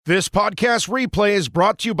This podcast replay is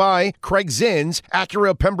brought to you by Craig Zinn's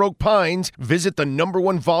Acura Pembroke Pines. Visit the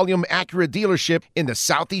 #1 volume Acura dealership in the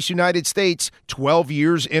Southeast United States 12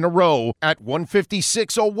 years in a row at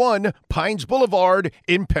 15601 Pines Boulevard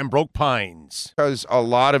in Pembroke Pines. Because a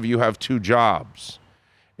lot of you have two jobs.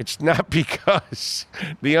 It's not because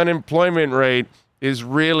the unemployment rate is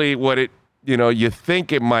really what you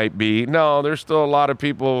think it might be. No, there's still a lot of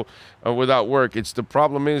people without work. It's the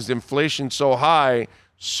problem is inflation's so high,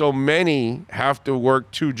 so many have to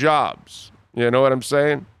work two jobs. You know what I'm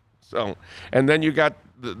saying? So, and then you got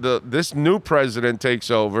this new president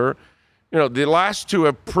takes over. You know, the last two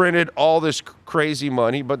have printed all this crazy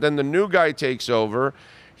money, but then the new guy takes over.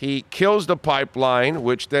 He kills the pipeline,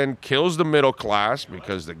 which then kills the middle class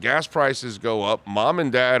because the gas prices go up. Mom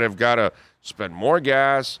and dad have got to spend more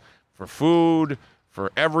gas for food,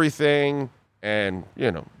 for everything. And,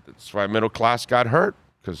 that's why middle class got hurt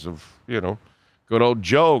because of, good old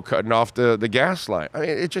Joe cutting off the gas line. I mean,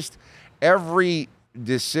 it just, every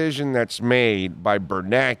decision that's made by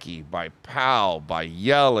Bernanke, by Powell, by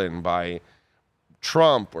Yellen, by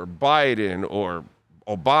Trump or Biden or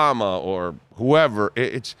Obama or whoever,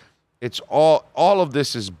 it's all of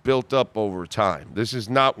this is built up over time. This is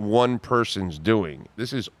not one person's doing.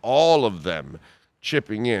 This is all of them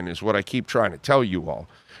chipping in, is what I keep trying to tell you all.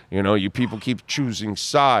 You people keep choosing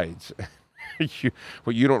sides.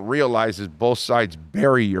 What you don't realize is both sides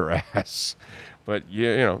bury your ass. But,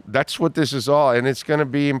 that's what this is all. And it's going to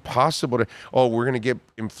be impossible to, we're going to get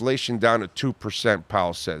inflation down to 2%,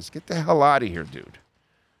 Powell says. Get the hell out of here, dude.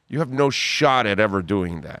 You have no shot at ever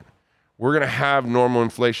doing that. We're going to have normal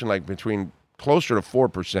inflation like between closer to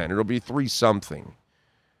 4%. It'll be 3-something.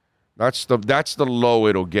 That's the low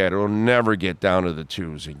it'll get. It'll never get down to the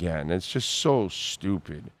 2s again. It's just so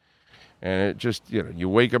stupid. And it just, you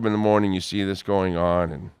wake up in the morning, you see this going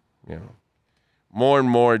on, and, more and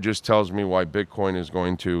more it just tells me why Bitcoin is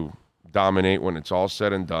going to dominate when it's all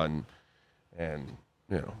said and done. And,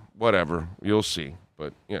 whatever, you'll see.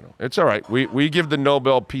 But, it's all right. We give the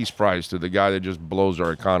Nobel Peace Prize to the guy that just blows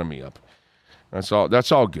our economy up. That's all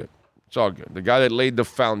good. It's all good. The guy that laid the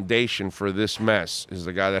foundation for this mess is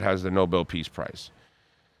the guy that has the Nobel Peace Prize.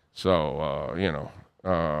 So,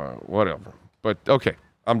 whatever. But, okay,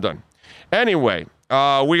 I'm done. Anyway,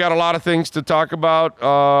 we got a lot of things to talk about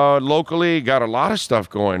locally. Got a lot of stuff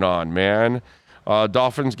going on, man.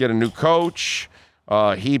 Dolphins get a new coach.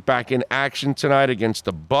 Heat back in action tonight against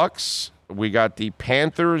the Bucks. We got the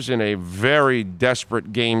Panthers in a very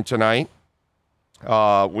desperate game tonight.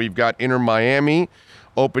 We've got Inter Miami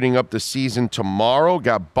opening up the season tomorrow.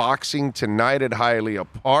 Got boxing tonight at Hialeah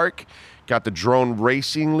Park. Got the Drone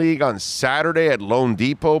Racing League on Saturday at Lone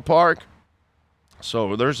Depot Park.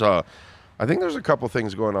 So I think there's a couple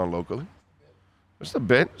things going on locally. Just a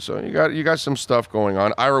bit. So you got some stuff going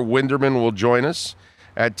on. Ira Winderman will join us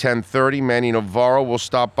at 10:30. Manny Navarro will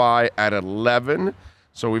stop by at 11.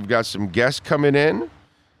 So we've got some guests coming in.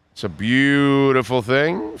 It's a beautiful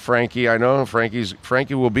thing. Frankie, I know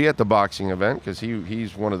Frankie will be at the boxing event because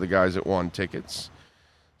he's one of the guys that won tickets.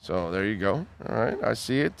 So there you go. All right, I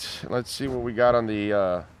see it. Let's see what we got on the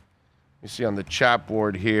on the chat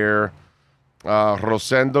board here.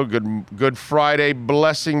 Rosendo, good Friday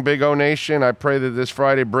blessing, Big O Nation. I pray that this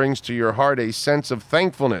Friday brings to your heart a sense of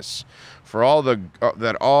thankfulness for all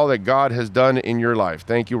that God has done in your life.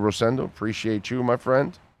 Thank you, Rosendo. Appreciate you, my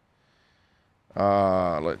friend.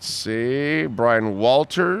 Let's see. Brian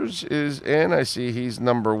Walters is in. I see he's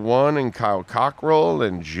number 1, and Kyle Cockrell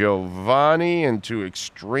and Giovanni into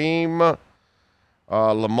Extreme.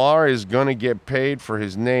 Lamar is going to get paid for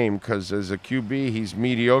his name because as a QB, he's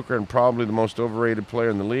mediocre and probably the most overrated player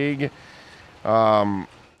in the league. I'll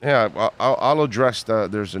address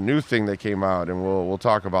there's a new thing that came out, and we'll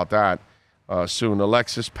talk about that soon.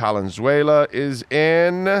 Alexis Palenzuela is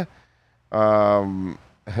in.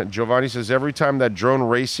 Giovanni says, every time that drone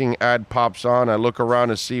racing ad pops on, I look around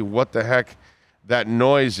to see what the heck that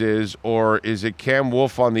noise is, or is it Cam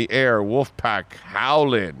Wolf on the air? Wolfpack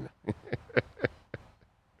howling.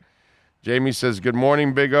 Jamie says, good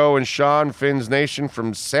morning, Big O and Sean, Fins Nation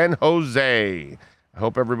from San Jose. I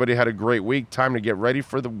hope everybody had a great week. Time to get ready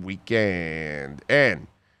for the weekend. And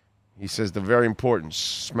he says the very important,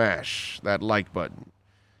 smash that like button.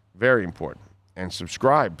 Very important. And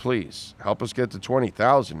subscribe, please. Help us get to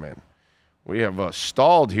 20,000, man. We have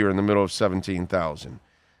stalled here in the middle of 17,000.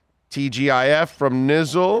 TGIF from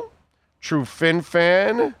Nizzle. True Fin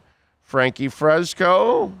Fan. Frankie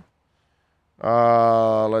Fresco.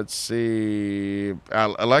 Let's see.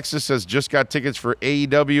 Alexis says, just got tickets for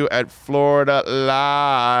AEW at Florida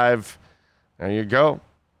Live. There you go.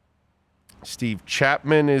 Steve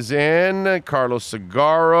Chapman is in. Carlos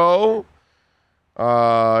Segarro.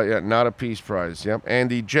 Not a Peace Prize. Yep.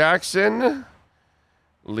 Andy Jackson.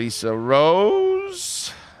 Lisa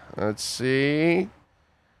Rose. Let's see.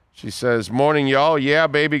 She says, morning, y'all. Yeah,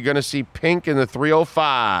 baby, gonna see Pink in the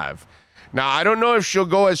 305. Now, I don't know if she'll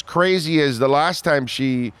go as crazy as the last time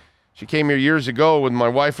she came here years ago with my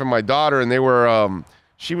wife and my daughter, and they were,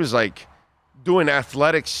 she was like doing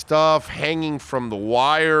athletic stuff, hanging from the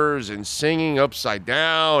wires and singing upside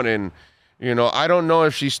down. And, you know, I don't know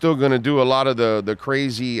if she's still gonna do a lot of the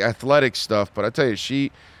crazy athletic stuff, but I tell you,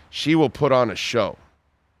 she will put on a show.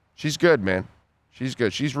 She's good, man. She's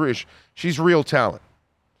good. She's real talent.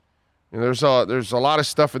 You know, there's a lot of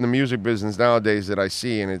stuff in the music business nowadays that I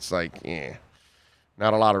see, and it's like,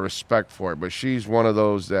 not a lot of respect for it. But she's one of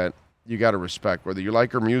those that you got to respect, whether you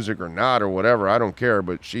like her music or not or whatever. I don't care,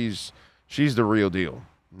 but she's the real deal,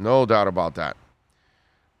 no doubt about that.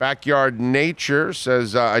 Backyard Nature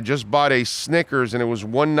says, I just bought a Snickers and it was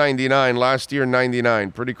 $1.99 last year,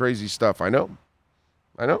 $99. Pretty crazy stuff. I know.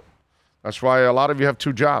 That's why a lot of you have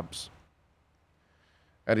two jobs.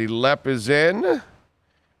 Eddie Lepp is in.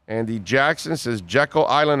 Andy Jackson says Jekyll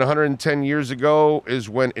Island 110 years ago is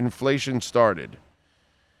when inflation started.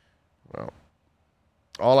 Well,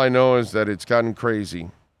 all I know is that it's gotten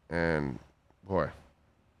crazy. And, boy, I'll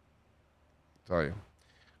tell you.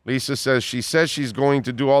 Lisa says she's going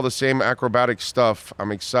to do all the same acrobatic stuff.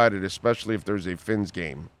 I'm excited, especially if there's a Finns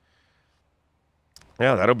game.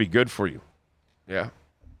 Yeah, that'll be good for you. Yeah,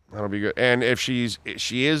 that'll be good. And if she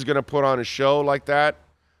is going to put on a show like that,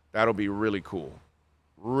 that'll be really cool.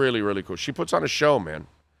 Really, really cool. She puts on a show, man.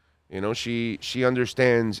 You know, she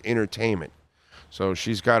understands entertainment. So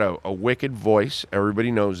she's got a wicked voice.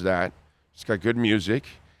 Everybody knows that. She's got good music.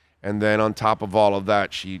 And then on top of all of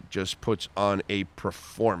that, she just puts on a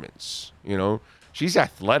performance. You know, she's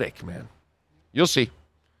athletic, man. You'll see.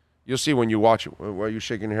 You'll see when you watch it. Why are you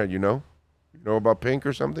shaking your head? You know about Pink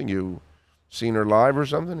or something? You seen her live or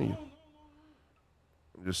something?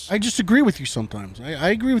 I just agree with you sometimes. I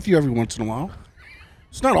agree with you every once in a while.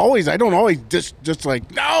 It's not always. I don't always just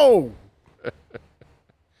like, no.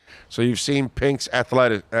 So you've seen Pink's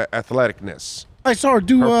athleticness. I saw her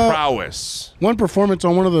do her prowess. One performance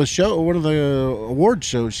on one of the award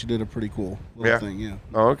shows. She did a pretty cool little thing. Yeah.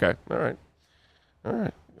 Oh, okay. All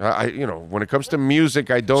right. When it comes to music,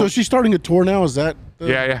 I don't. So she's starting a tour now. Is that?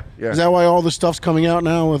 Yeah. Is that why all the stuff's coming out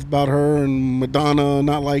now about her and Madonna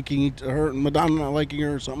not liking her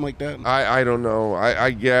or something like that? I don't know. I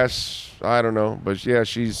guess I don't know, but yeah,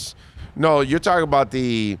 she's. No, you're talking about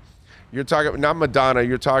You're talking not Madonna.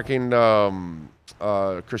 You're talking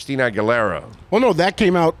Christina Aguilera. Well, no, that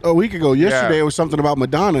came out a week ago. Yesterday it was something about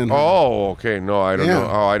Madonna. And her. Oh, okay. No, I don't know.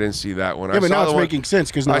 Oh, I didn't see that one. Yeah, but now it's making sense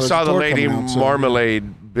because I saw the Lady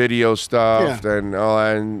Marmalade video stuff,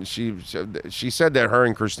 and she said that her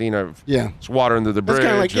and Christina, it's water under the bridge. It's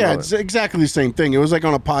kind of like it's exactly the same thing. It was like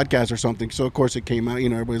on a podcast or something. So of course it came out. You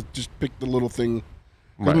know, everybody just picked the little thing.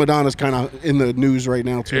 Because Madonna's kind of in the news right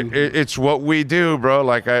now too. It's what we do, bro.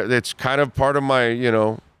 Like it's kind of part of my,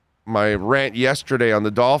 my rant yesterday on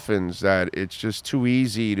the Dolphins that it's just too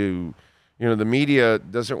easy to, the media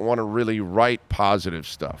doesn't want to really write positive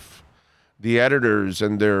stuff. The editors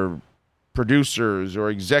and their producers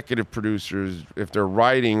or executive producers, if they're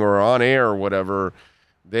writing or on air or whatever,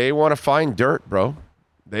 they want to find dirt, bro.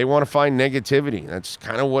 They want to find negativity. That's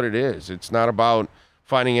kind of what it is. It's not about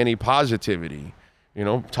finding any positivity.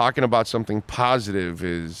 Talking about something positive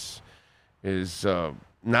is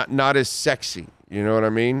not as sexy. You know what I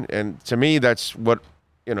mean? And to me, that's what,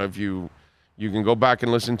 if you can go back and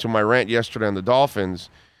listen to my rant yesterday on the Dolphins,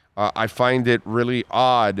 I find it really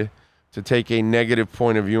odd to take a negative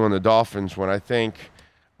point of view on the Dolphins when I think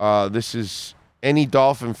any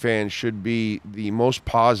Dolphin fan should be the most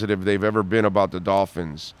positive they've ever been about the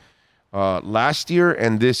Dolphins last year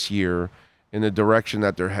and this year in the direction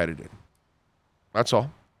that they're headed in. That's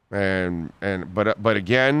all. But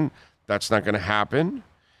again, that's not going to happen.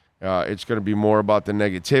 It's going to be more about the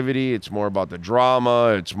negativity. It's more about the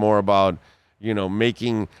drama. It's more about,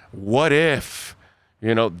 making what if,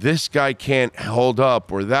 this guy can't hold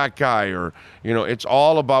up or that guy or, it's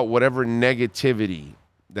all about whatever negativity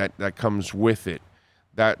that comes with it.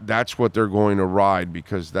 That's what they're going to ride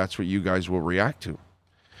because that's what you guys will react to.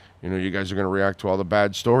 You guys are going to react to all the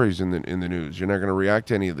bad stories in the news. You're not going to react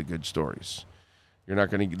to any of the good stories. They're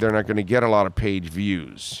not going to get a lot of page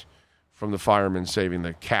views from the fireman saving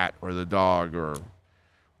the cat or the dog or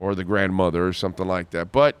the grandmother or something like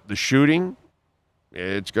that. But the shooting,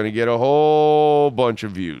 it's going to get a whole bunch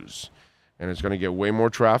of views, and it's going to get way more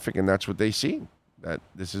traffic, and that's what they see. That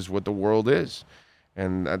this is what the world is.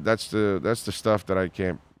 And that's the stuff that I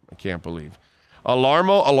can't believe.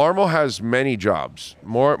 Alarmo has many jobs,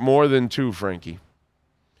 more than 2, Frankie.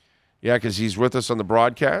 Yeah, because he's with us on the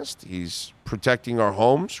broadcast. He's protecting our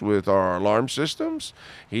homes with our alarm systems.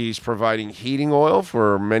 He's providing heating oil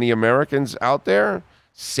for many Americans out there,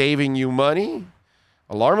 saving you money.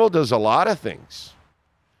 Alarmo does a lot of things.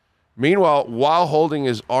 Meanwhile, while holding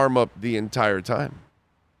his arm up the entire time.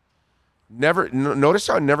 Notice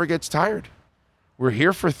how it never gets tired. We're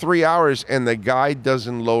here for 3 hours, and the guy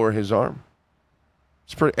doesn't lower his arm.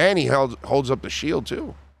 And he holds up the shield,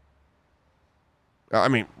 too. I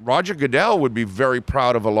mean, Roger Goodell would be very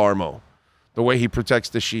proud of Alarmo, the way he protects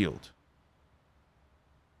the shield.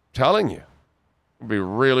 Telling you. It'd be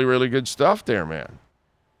really, really good stuff there, man.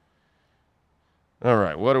 All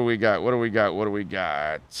right, what do we got?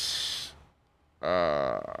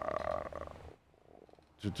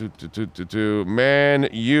 Man,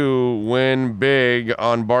 you win big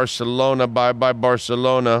on Barcelona. Bye-bye,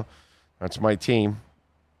 Barcelona. That's my team.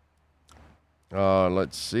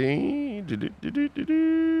 Let's see.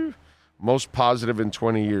 Most positive in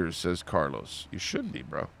 20 years, says Carlos. You should be,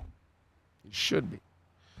 bro. You should be.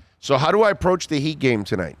 So how do I approach the Heat game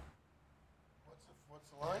tonight? What's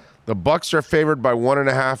the line? The Bucks are favored by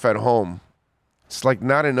 1.5 at home. It's like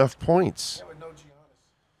not enough points. Yeah, but no Giannis.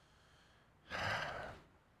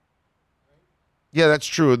 Yeah, that's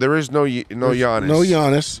true. There is no Giannis. No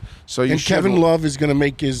Giannis. So you and Kevin Love is going to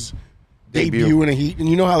make his debut in a Heat, and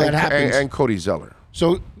you know how that happens. And Cody Zeller.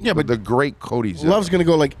 So yeah, but the great Cody Zeller. Love's going to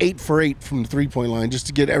go like 8 for 8 from the 3-point line just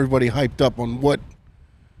to get everybody hyped up on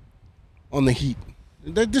the Heat.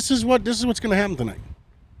 This is what's going to happen tonight.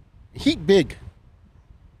 Heat big.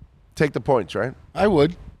 Take the points, right? I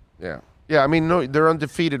would. Yeah. I mean, no, they're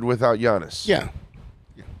undefeated without Giannis. Yeah.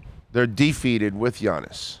 They're defeated with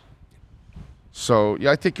Giannis. So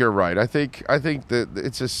yeah, I think you're right. I think that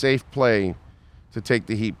it's a safe play to take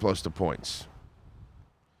the Heat plus the points.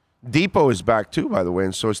 Depot is back too, by the way,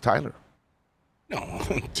 and so is Tyler. No,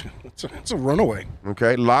 it's a runaway.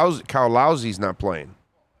 Okay, Kyle Lowry's not playing.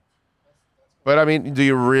 But I mean, do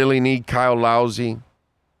you really need Kyle Lowry?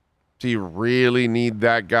 Do you really need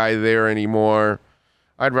that guy there anymore?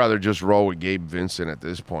 I'd rather just roll with Gabe Vincent at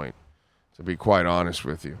this point, to be quite honest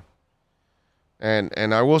with you. And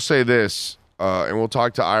I will say this, and we'll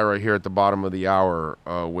talk to Ira here at the bottom of the hour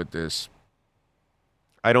with this.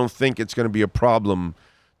 I don't think it's going to be a problem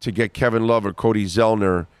to get Kevin Love or Cody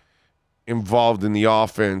Zeller involved in the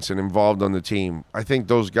offense and involved on the team. I think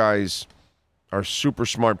those guys are super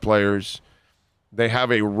smart players. They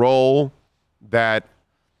have a role that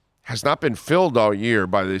has not been filled all year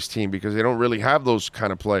by this team because they don't really have those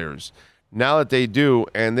kind of players. Now that they do,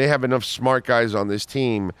 and they have enough smart guys on this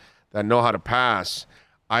team that know how to pass,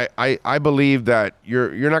 I believe that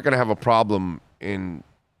you're not going to have a problem in.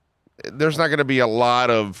 There's not going to be a lot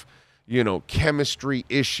of, chemistry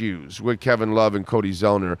issues with Kevin Love and Cody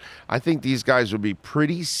Zeller. I think these guys would be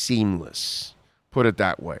pretty seamless. Put it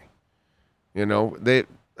that way. They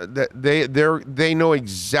know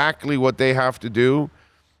exactly what they have to do,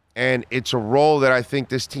 and it's a role that I think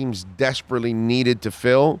this team's desperately needed to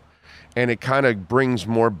fill, and it kind of brings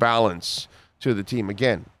more balance to the team.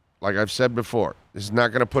 Again, like I've said before, this is not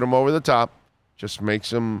going to put them over the top, just makes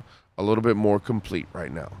them a little bit more complete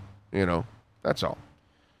right now. That's all.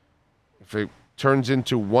 If it turns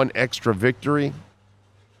into one extra victory,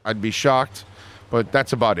 I'd be shocked, but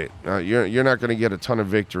that's about it. You're not going to get a ton of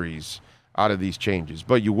victories out of these changes,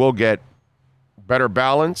 but you will get better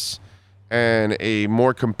balance and a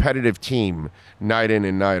more competitive team night in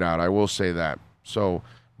and night out. I will say that. So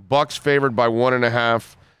Bucks favored by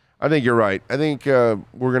 1.5. I think you're right. I think we're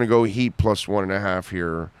going to go Heat plus 1.5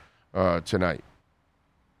 here tonight.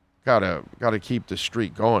 Gotta keep the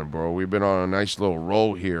streak going, bro. We've been on a nice little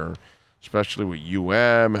roll here, especially with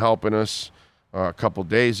UM helping us a couple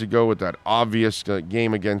days ago with that obvious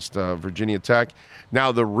game against Virginia Tech.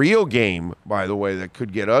 Now, the real game, by the way, that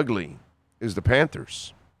could get ugly is the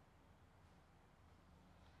Panthers.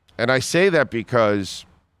 And I say that because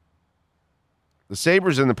the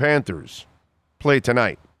Sabres and the Panthers play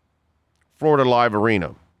tonight, Florida Live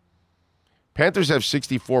Arena. Panthers have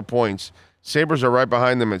 64 points. Sabres are right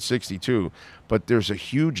behind them at 62, but there's a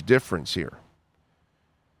huge difference here.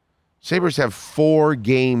 Sabres have 4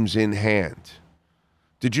 games in hand.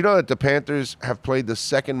 Did you know that the Panthers have played the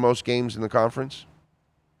second most games in the conference?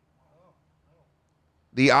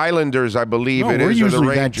 The Islanders, I believe it is, are the Rangers. We're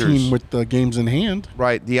usually that team with the games in hand.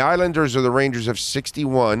 Right. The Islanders or the Rangers have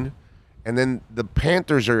 61, and then the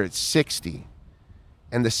Panthers are at 60,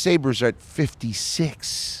 and the Sabres are at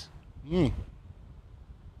 56.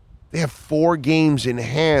 They have 4 games in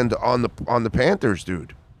hand on the Panthers,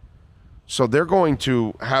 dude. So they're going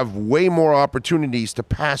to have way more opportunities to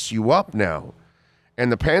pass you up now.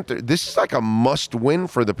 And the Panthers, this is like a must-win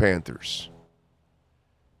for the Panthers.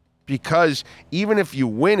 Because even if you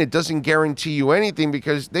win, it doesn't guarantee you anything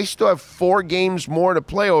because they still have 4 games more to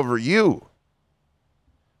play over you.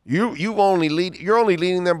 You're only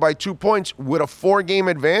leading them by 2 points with a 4-game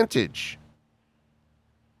advantage.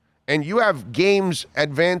 And you have games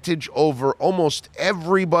advantage over almost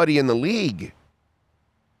everybody in the league.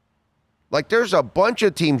 Like there's a bunch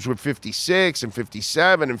of teams with 56 and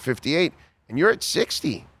 57 and 58, and you're at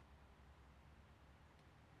 60.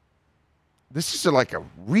 This is like a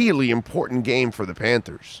really important game for the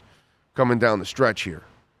Panthers coming down the stretch here.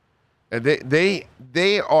 And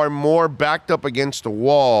they are more backed up against the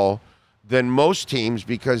wall than most teams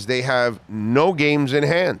because they have no games in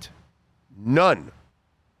hand. None.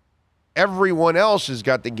 Everyone else has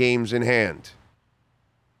got the games in hand.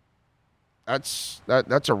 That's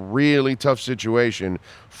a really tough situation.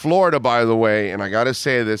 Florida, by the way, and I got to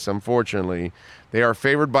say this, unfortunately, they are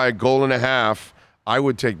favored by 1.5 goals. I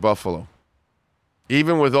would take Buffalo.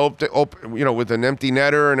 Even with with an empty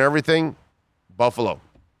netter and everything, Buffalo.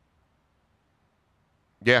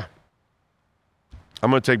 Yeah. I'm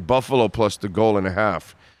going to take Buffalo plus the 1.5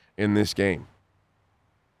 goals in this game.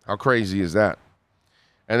 How crazy is that?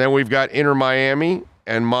 And then we've got Inter Miami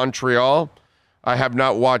and Montreal. I have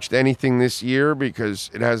not watched anything this year because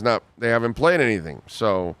they haven't played anything.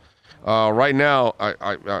 So right now,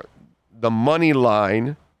 the money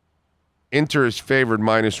line, Inter is favored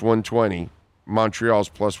 -120. Montreal's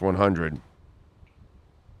 +100.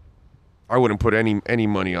 I wouldn't put any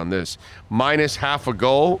money on this. -0.5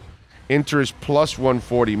 goal, Inter is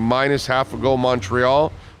 +140. -0.5 goal,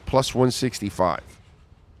 Montreal, +165.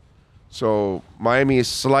 So Miami is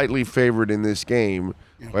slightly favored in this game,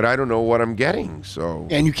 but I don't know what I'm getting. So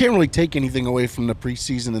and you can't really take anything away from the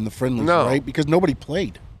preseason and the friendlies, right? Because nobody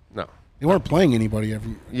played. No. They weren't playing anybody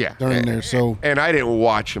during there. So and I didn't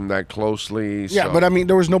watch him that closely. Yeah, but I mean,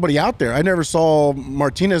 there was nobody out there. I never saw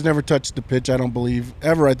Martinez never touched the pitch. I don't believe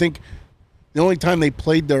ever. I think the only time they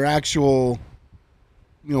played their actual,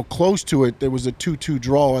 close to it, there was a 2-2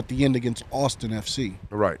 draw at the end against Austin FC.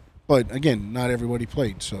 Right. But again, not everybody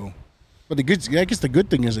played. So, but I guess the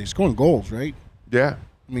good thing is they scoring goals, right? Yeah.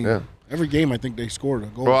 I mean, every game I think they scored a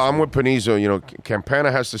goal. Well, I'm with Panizo.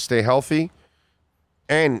 Campana has to stay healthy.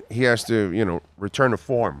 And he has to, return to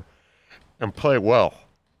form and play well.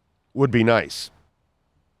 Would be nice.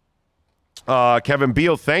 Kevin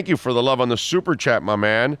Beal, thank you for the love on the super chat, my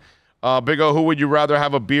man. Big O, who would you rather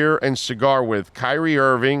have a beer and cigar with? Kyrie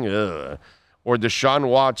Irving or Deshaun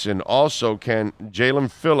Watson? Also, can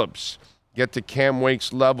Jalen Phillips get to Cam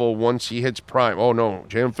Wake's level once he hits prime? Oh, no.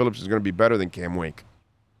 Jalen Phillips is going to be better than Cam Wake.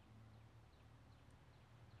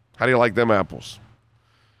 How do you like them apples?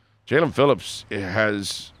 Jalen Phillips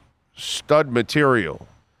has stud material.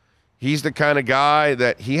 He's the kind of guy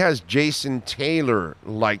that he has Jason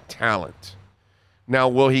Taylor-like talent. Now,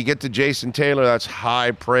 will he get to Jason Taylor? That's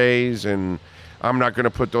high praise, and I'm not going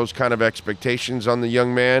to put those kind of expectations on the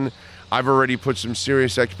young man. I've already put some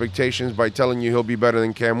serious expectations by telling you he'll be better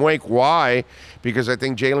than Cam Wake. Why? Because I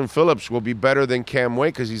think Jalen Phillips will be better than Cam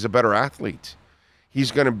Wake because he's a better athlete.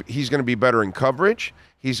 He's going to be better in coverage.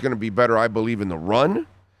 He's going to be better, I believe, in the run.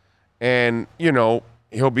 And,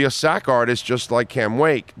 he'll be a sack artist just like Cam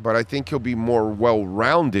Wake, but I think he'll be more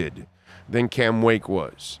well-rounded than Cam Wake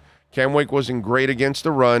was. Cam Wake wasn't great against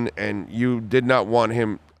the run, and you did not want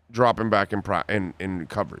him dropping back in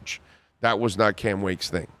coverage. That was not Cam Wake's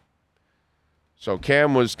thing. So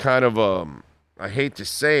Cam was kind of, I hate to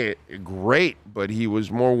say it, great, but he was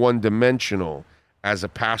more one-dimensional as a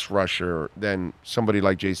pass rusher than somebody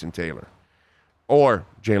like Jason Taylor or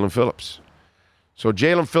Jalen Phillips. So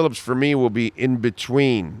Jalen Phillips, for me, will be in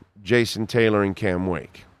between Jason Taylor and Cam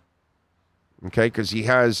Wake. Okay? Because he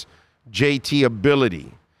has JT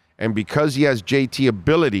ability. And because he has JT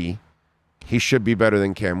ability, he should be better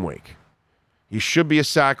than Cam Wake. He should be a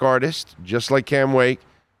sack artist, just like Cam Wake,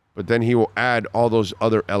 but then he will add all those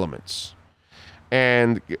other elements.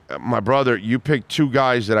 And my brother, you picked 2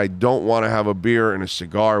 guys that I don't want to have a beer and a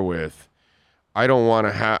cigar with. I don't want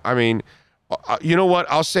to have, you know what?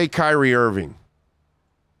 I'll say Kyrie Irving.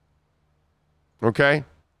 Okay?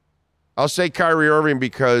 I'll say Kyrie Irving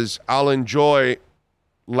because I'll enjoy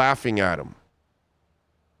laughing at him.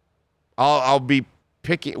 I'll be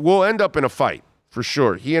picking. We'll end up in a fight, for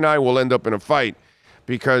sure. He and I will end up in a fight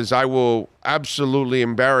because I will absolutely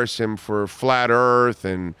embarrass him for flat earth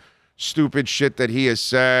and stupid shit that he has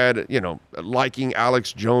said, liking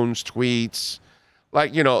Alex Jones tweets,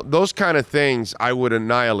 Like, those kind of things, I would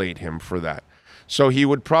annihilate him for that. So he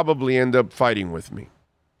would probably end up fighting with me.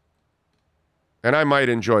 And I might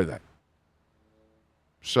enjoy that.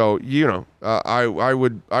 So, I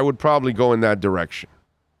would probably go in that direction.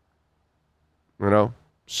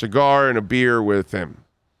 Cigar and a beer with him.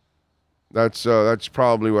 That's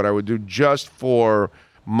probably what I would do, just for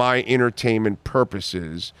my entertainment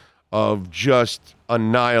purposes of just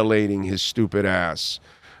annihilating his stupid ass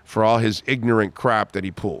for all his ignorant crap that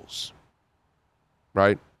he pulls.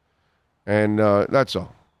 Right? And that's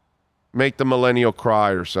all. Make the millennial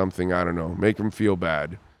cry or something. I don't know. Make him feel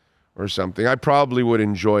bad or something. I probably would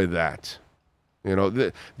enjoy that.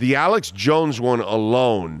 The Alex Jones one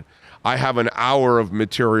alone, I have an hour of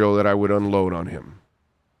material that I would unload on him.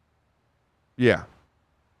 Yeah.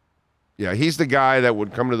 Yeah, he's the guy that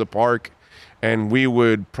would come to the park and we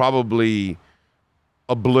would probably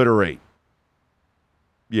obliterate.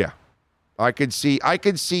 Yeah. I could see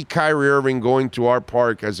Kyrie Irving going to our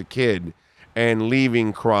park as a kid and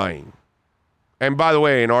leaving crying. And by the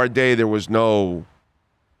way, in our day, there was none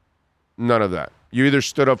of that. You either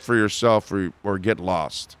stood up for yourself or get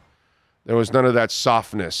lost. There was none of that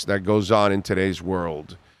softness that goes on in today's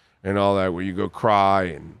world and all that, where you go cry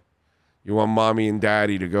and you want mommy and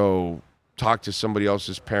daddy to go talk to somebody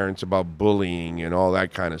else's parents about bullying and all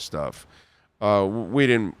that kind of stuff. We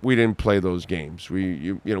didn't play those games.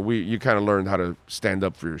 You kind of learned how to stand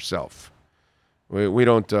up for yourself. We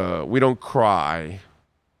don't cry.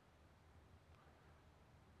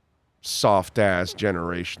 Soft ass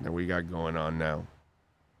generation that we got going on now.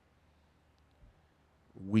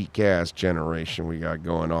 Weak ass generation we got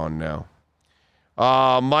going on now.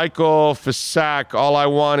 Michael Fisak, all I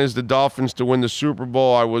want is the Dolphins to win the Super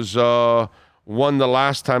Bowl. I was won the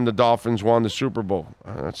last time the Dolphins won the Super Bowl.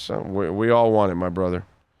 We all want it, my brother.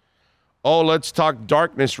 Oh, let's talk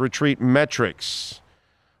darkness retreat metrics.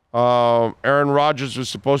 Aaron Rodgers was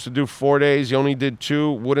supposed to do 4 days. He only did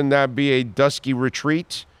 2. Wouldn't that be a dusky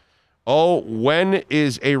retreat? Oh, when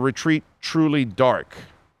is a retreat truly dark?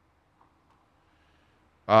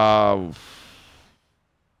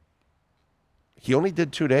 He only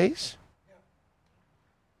did 2 days? Yeah.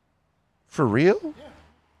 For real? Yeah.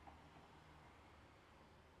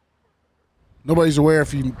 Nobody's aware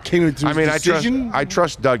if he came into his decision. I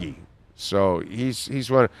trust Dougie. So he's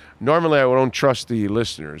one. Normally I don't trust the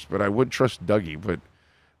listeners, but I would trust Dougie. But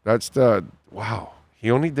that's wow. He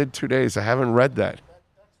only did 2 days. I haven't read that.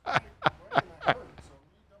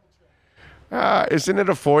 Isn't it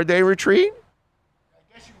a 4-day retreat?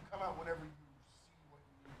 I guess you can come out whenever you see what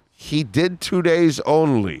you need. He did 2 days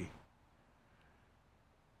only.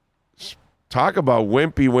 Talk about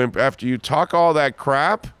wimpy wimp. After you talk all that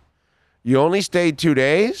crap, you only stayed 2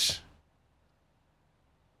 days?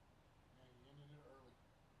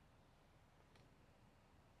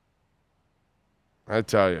 I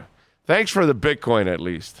tell you. Thanks for the Bitcoin, at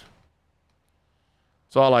least.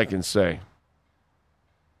 That's all I can say.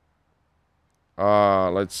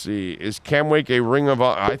 Let's see. Is Cam Wake a Ring of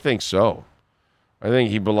Honor? I think so. I think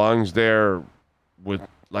he belongs there with,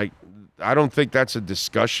 I don't think that's a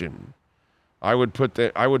discussion. I would put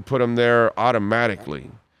him there automatically.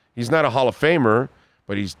 He's not a Hall of Famer,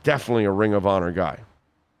 but he's definitely a Ring of Honor guy.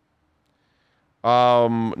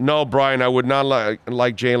 No, Brian, I would not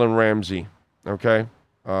like Jalen Ramsey. Okay?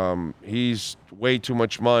 He's way too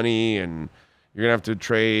much money, and you're going to have to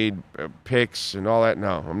trade picks and all that.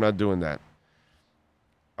 No, I'm not doing that.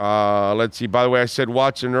 Let's see. By the way, I said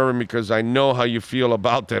Watson Irvin because I know how you feel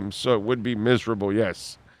about them, so it would be miserable.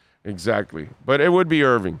 Yes, exactly. But it would be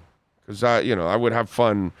Irving because I would have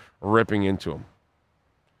fun ripping into him.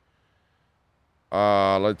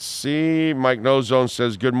 Let's see. Mike No Zone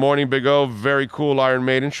says, "Good morning, Big O. Very cool Iron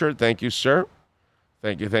Maiden shirt. Thank you, sir.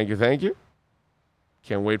 Thank you.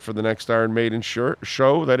 Can't wait for the next Iron Maiden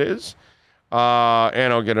show. That is,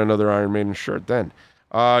 and I'll get another Iron Maiden shirt then."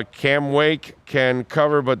 Cam Wake can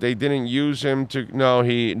cover, but they didn't use him to. No,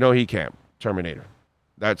 he can't. Terminator.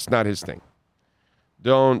 That's not his thing.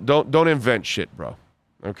 Don't invent shit, bro.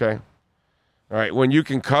 Okay. All right. When you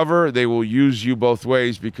can cover, they will use you both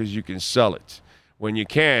ways because you can sell it. When you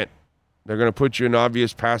can't, they're going to put you in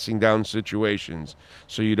obvious passing down situations,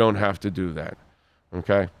 so you don't have to do that.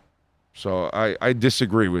 Okay. So I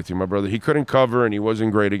disagree with you, my brother. He couldn't cover, and he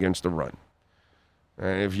wasn't great against the run.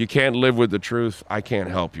 And if you can't live with the truth, I can't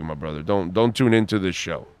help you, my brother. Don't tune into this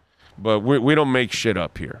show. But we don't make shit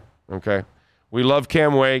up here, okay? We love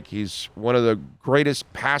Cam Wake. He's one of the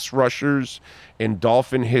greatest pass rushers in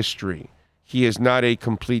Dolphin history. He is not a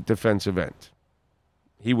complete defensive end.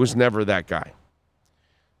 He was never that guy.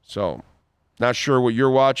 So, not sure what you're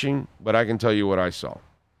watching, but I can tell you what I saw.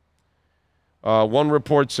 One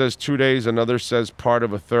report says 2 days, another says part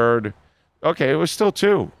of a third. Okay, it was still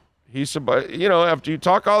 2. After you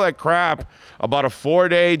talk all that crap about a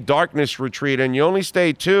 4-day darkness retreat and you only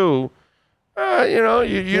stay 2,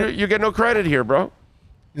 you get no credit here, bro.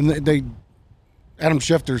 And Adam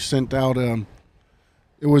Schefter sent out,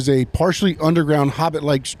 it was a partially underground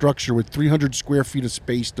Hobbit-like structure with 300 square feet of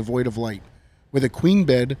space devoid of light, with a queen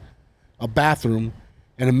bed, a bathroom,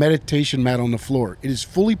 and a meditation mat on the floor. It is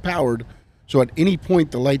fully powered, so at any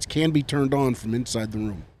point the lights can be turned on from inside the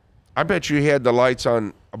room. I bet you he had the lights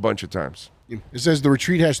on a bunch of times. It says the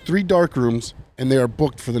retreat has 3 dark rooms, and they are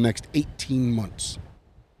booked for the next 18 months.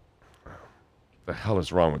 The hell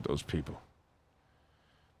is wrong with those people?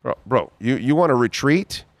 Bro, you want to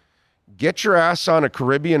retreat? Get your ass on a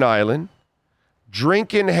Caribbean island,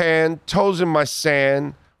 drink in hand, toes in my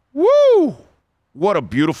sand. Woo! What a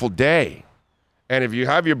beautiful day. And if you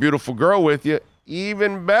have your beautiful girl with you,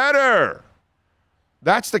 even better.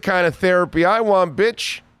 That's the kind of therapy I want,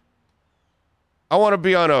 bitch. I want to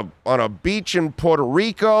be on a beach in Puerto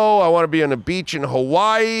Rico. I want to be on a beach in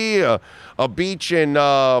Hawaii, a beach in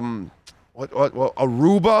Aruba.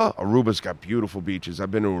 Aruba's got beautiful beaches.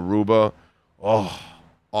 I've been to Aruba. Oh,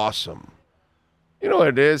 awesome. You know what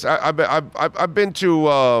it is? I've been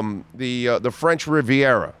to the French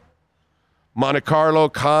Riviera, Monte Carlo,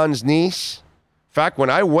 Cannes, Nice. In fact, when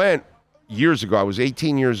I went years ago, I was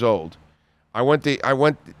 18 years old. I went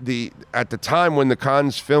at the time when the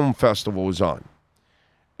Cannes Film Festival was on.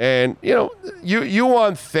 And, you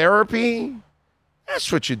want therapy?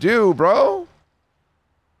 That's what you do, bro.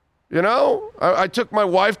 I took my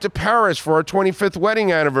wife to Paris for our 25th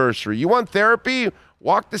wedding anniversary. You want therapy?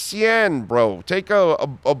 Walk the Seine, bro. Take a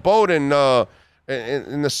boat in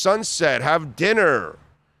the sunset. Have dinner.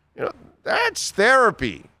 That's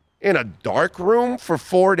therapy. In a dark room for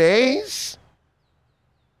 4 days?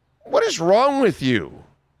 What is wrong with you?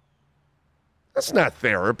 That's not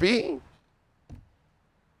therapy.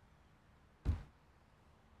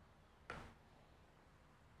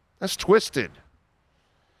 That's twisted.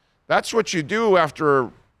 That's what you do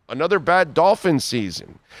after another bad Dolphin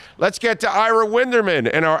season. Let's get to Ira Winderman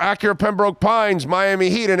and our Acura Pembroke Pines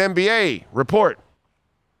Miami Heat and NBA report.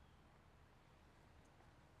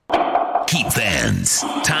 Heat fans,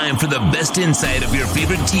 time for the best insight of your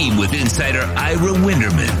favorite team with insider Ira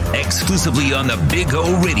Winderman, exclusively on the Big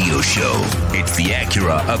O Radio Show. It's the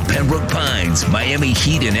Acura of Pembroke Pines Miami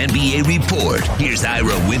Heat and NBA report. Here's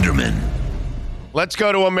Ira Winderman. Let's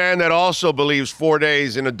go to a man that also believes 4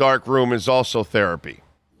 days in a dark room is also therapy.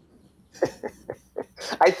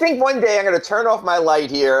 I think one day I'm going to turn off my light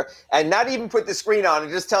here and not even put the screen on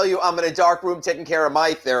and just tell you I'm in a dark room taking care of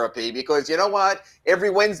my therapy. Because you know what? Every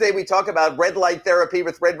Wednesday we talk about red light therapy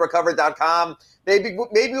with redrecover.com. Maybe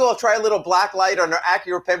we'll try a little black light on our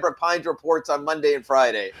Acura Pembroke Pines reports on Monday and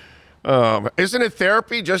Friday. Isn't it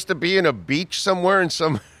therapy just to be in a beach somewhere in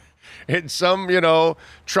some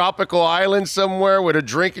tropical island somewhere with a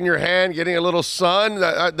drink in your hand, getting a little sun?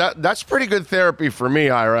 That's pretty good therapy for me,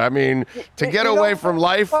 Ira. I mean, to get away from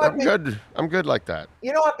life, I'm good. I'm good like that.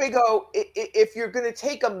 You know what, Big O? If you're going to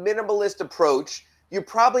take a minimalist approach, you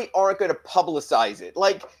probably aren't going to publicize it.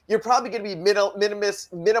 Like, you're probably going to be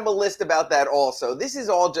minimalist about that also. This is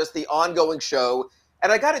all just the ongoing show.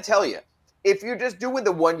 And I got to tell you, if you're just doing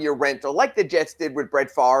the 1-year rental, like the Jets did with Brett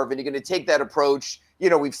Favre, and you're going to take that approach,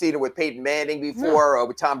 we've seen it with Peyton Manning before, or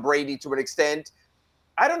with Tom Brady to an extent.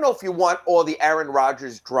 I don't know if you want all the Aaron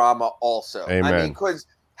Rodgers drama also. Amen. I mean, because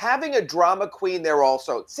having a drama queen there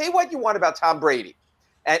also, say what you want about Tom Brady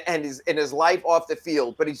and his life off the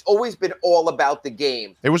field, but he's always been all about the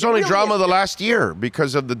game. It was only drama the last year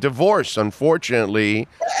because of the divorce, unfortunately.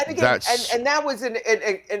 And again, and that was an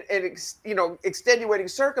extenuating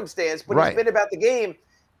circumstance, but It's been about the game.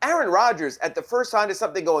 Aaron Rodgers, at the first sign of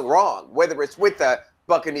something going wrong, whether it's with the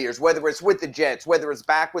Buccaneers, whether it's with the Jets, whether it's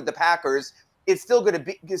back with the Packers, it's still going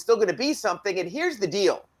to be something. And here's the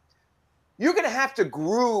deal: you're going to have to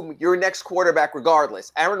groom your next quarterback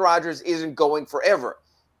regardless. Aaron Rodgers isn't going forever,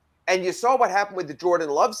 and you saw what happened with the Jordan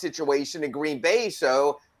Love situation in Green Bay.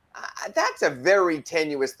 So that's a very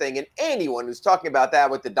tenuous thing. And anyone who's talking about that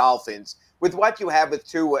with the Dolphins, with what you have with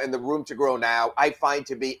Tua and the room to grow now, I find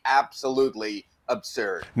to be absolutely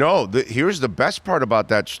absurd. No, here's the best part about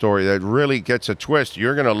that story that really gets a twist.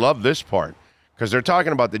 You're going to love this part because they're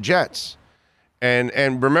talking about the Jets.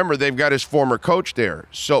 And remember, they've got his former coach there.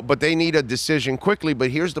 But they need a decision quickly.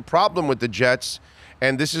 But here's the problem with the Jets,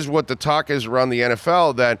 and this is what the talk is around the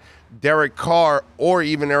NFL, that Derek Carr or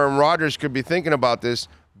even Aaron Rodgers could be thinking about this.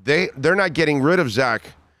 They're not getting rid of Zach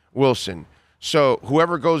Wilson. So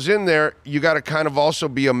whoever goes in there, you got to kind of also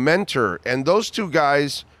be a mentor. And those two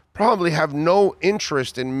guys probably have no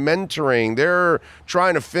interest in mentoring. They're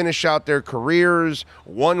trying to finish out their careers.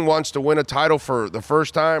 One wants to win a title for the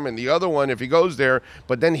first time, and the other one, if he goes there.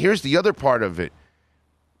 But then here's the other part of it.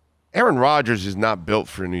 Aaron Rodgers is not built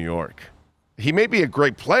for New York. He may be a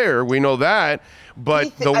great player, we know that,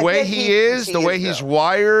 but the way he is, the way he's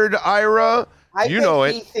wired, Ira, you know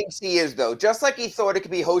it. He thinks he is, though. Just like he thought it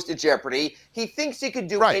could be host of Jeopardy, he thinks he could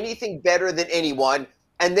do anything better than anyone,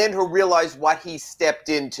 and then he'll realize what he stepped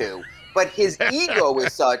into. But his ego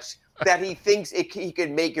is such that he thinks he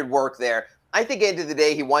can make it work there. I think at the end of the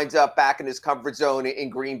day, he winds up back in his comfort zone in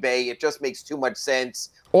Green Bay. It just makes too much sense.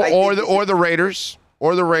 Or the Raiders.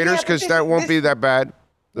 Or the Raiders, because that won't be that bad.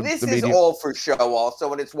 This is all for show also,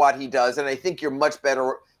 and it's what he does. And I think you're much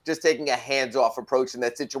better just taking a hands-off approach in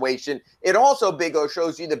that situation. It also, Big O,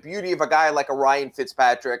 shows you the beauty of a guy like a Ryan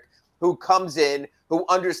Fitzpatrick who comes in, who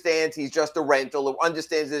understands he's just a rental, who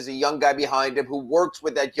understands there's a young guy behind him, who works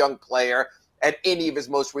with that young player at any of his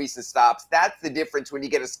most recent stops. That's the difference when you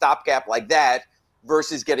get a stopgap like that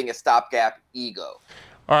versus getting a stopgap ego.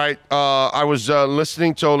 All right, I was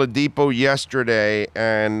listening to Oladipo yesterday,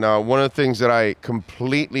 and one of the things that I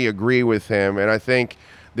completely agree with him, and I think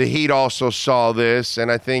the Heat also saw this, and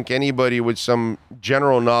I think anybody with some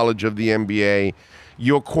general knowledge of the NBA,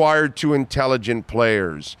 you acquired 2 intelligent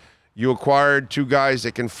players. You acquired 2 guys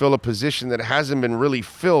that can fill a position that hasn't been really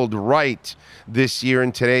filled right this year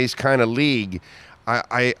in today's kind of league.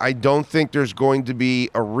 I don't think there's going to be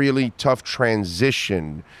a really tough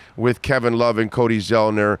transition with Kevin Love and Cody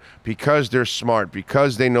Zellner because they're smart,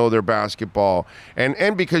 because they know their basketball,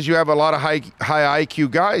 and because you have a lot of high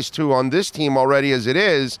IQ guys too on this team already as it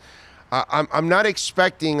is. I'm not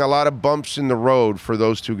expecting a lot of bumps in the road for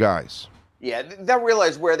those 2 guys. Yeah, they'll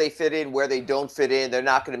realize where they fit in, where they don't fit in. They're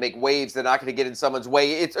not going to make waves. They're not going to get in someone's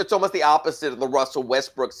way. It's almost the opposite of the Russell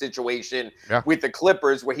Westbrook situation with the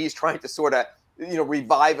Clippers, where he's trying to sort of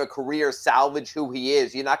revive a career, salvage who he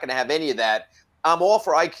is. You're not going to have any of that. I'm all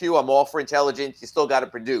for IQ. I'm all for intelligence. You still got to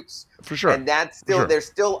produce. For sure. And that's still, there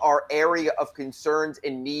still are area of concerns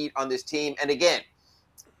and need on this team. And again,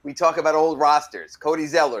 we talk about old rosters. Cody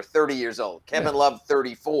Zeller, 30 years old. Kevin Love,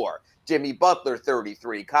 34. Jimmy Butler,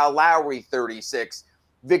 33. Kyle Lowry, 36.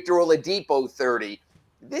 Victor Oladipo, 30.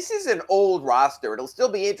 This is an old roster. It'll still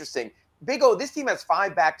be interesting. Big O, this team has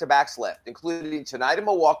 5 back-to-backs left, including tonight in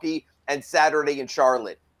Milwaukee and Saturday in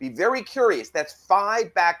Charlotte. Be very curious. That's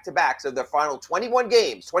 5 back-to-backs of their final 21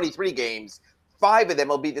 games, 23 games. 5 of them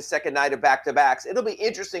will be the second night of back-to-backs. It'll be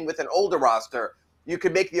interesting with an older roster. You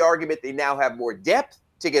could make the argument they now have more depth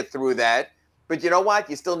to get through that. But you know what?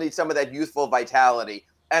 You still need some of that youthful vitality.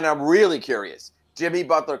 And I'm really curious. Jimmy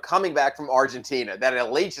Butler coming back from Argentina, that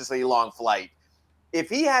hellaciously long flight. If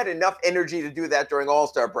he had enough energy to do that during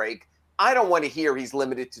All-Star break, I don't want to hear he's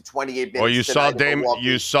limited to 28 minutes. Well, you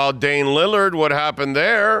saw Dame Lillard. What happened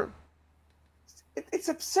there? It's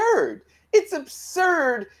absurd. It's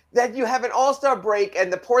absurd that you have an All-Star break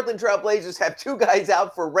and the Portland Trail Blazers have 2 guys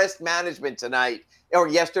out for rest management tonight or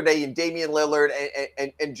yesterday in Damian Lillard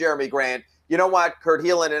and Jeremy Grant. You know what? Kurt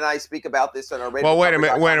Heelan and I speak about this on our radio. Well, wait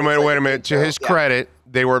a minute. To his credit,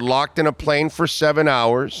 they were locked in a plane for 7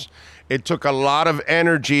 hours. It took a lot of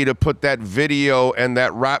energy to put that video and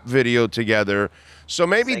that rap video together. So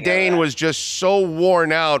maybe Dane was just so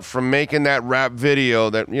worn out from making that rap video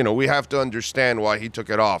that, we have to understand why he took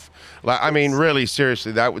it off. I mean, really,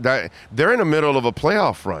 seriously, that they're in the middle of a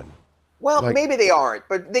playoff run. Well, maybe they aren't,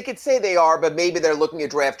 but they could say they are, but maybe they're looking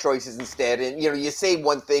at draft choices instead. And, you say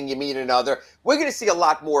one thing, you mean another. We're going to see a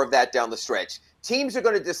lot more of that down the stretch. Teams are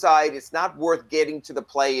going to decide it's not worth getting to the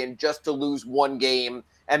play-in just to lose 1 game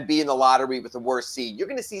and be in the lottery with the worst seed. You're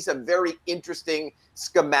going to see some very interesting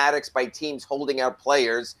schematics by teams holding out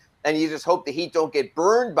players, and you just hope the Heat don't get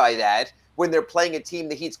burned by that when they're playing a team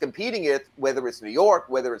the Heat's competing with, whether it's New York,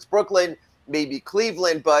 whether it's Brooklyn, maybe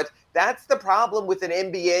Cleveland. But that's the problem with an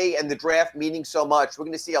NBA and the draft meaning so much. We're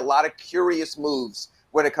going to see a lot of curious moves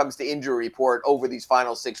when it comes to injury report over these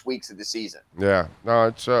final 6 weeks of the season. Yeah,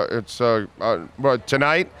 no, but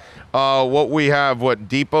tonight, what we have,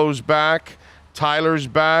 Depot's back, Tyler's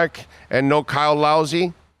back, and no Kyle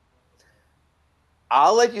Lowry.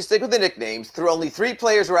 I'll let you stick with the nicknames. Only 3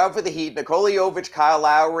 players are out for the Heat: Nikola Jovic, Kyle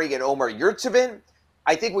Lowry, and Omer Yurtseven.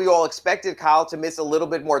 I think we all expected Kyle to miss a little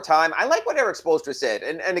bit more time. I like what Eric Spoelstra said.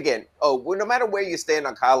 And again, no matter where you stand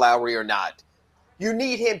on Kyle Lowry or not, you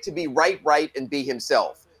need him to be right, and be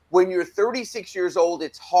himself. When you're 36 years old,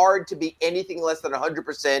 it's hard to be anything less than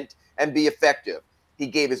 100% and be effective. He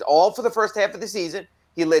gave his all for the first half of the season.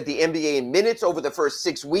 He led the NBA in minutes over the first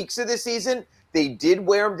 6 weeks of the season. They did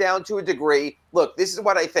wear him down to a degree. Look, this is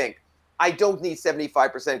what I think. I don't need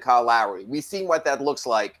 75% Kyle Lowry. We've seen what that looks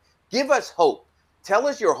like. Give us hope. Tell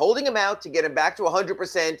us you're holding him out to get him back to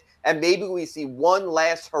 100%, and maybe we see one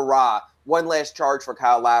last hurrah, one last charge for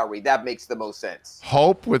Kyle Lowry. That makes the most sense.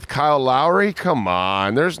 Hope with Kyle Lowry? Come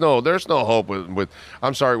on. There's no hope with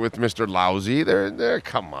Mr. Lousy.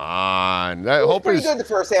 Come on. That he was hope pretty is good the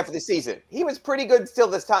first half of the season. He was pretty good still.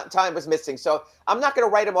 This time was missing. So I'm not going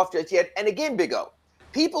to write him off just yet. And again, Big O,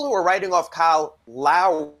 people who are writing off Kyle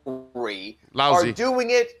Lowry are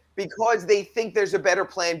doing it because they think there's a better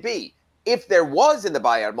plan B. If there was in the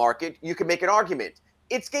buyout market, you can make an argument.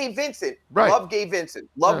 It's Gabe Vincent. Right. Love Gabe Vincent.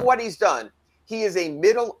 Love what he's done. He is a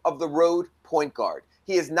middle-of-the-road point guard.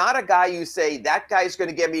 He is not a guy you say, that guy's going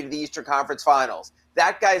to get me to the Eastern Conference Finals.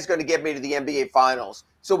 That guy's going to get me to the NBA Finals.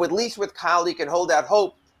 So at least with Kyle, he can hold out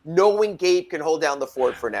hope, knowing Gabe can hold down the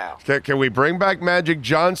fort for now. Can we bring back Magic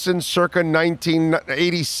Johnson circa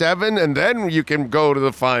 1987, and then you can go to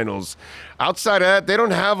the finals? Outside of that, they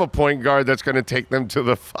don't have a point guard that's going to take them to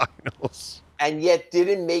the finals. And yet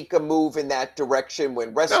didn't make a move in that direction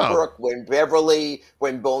when Westbrook, when Beverly,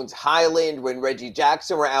 when Bones Highland, when Reggie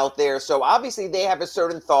Jackson were out there. So obviously they have a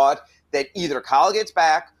certain thought that either Kyle gets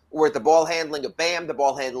back or with the ball handling of Bam, the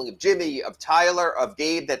ball handling of Jimmy, of Tyler, of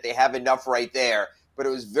Gabe, that they have enough right there. But it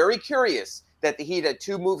was very curious that the Heat had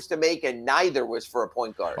two moves to make and neither was for a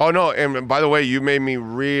point guard. Oh, no. And by the way, you made me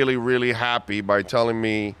really, really happy by telling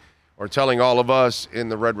me or telling all of us in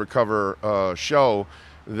the Red Recover show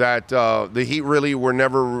that the Heat really were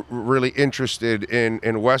never really interested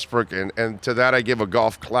in Westbrook. And to that, I give a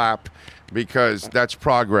golf clap because that's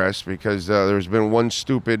progress, because there's been one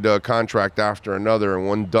stupid contract after another and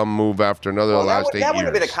one dumb move after another the last 8 years. That wouldn't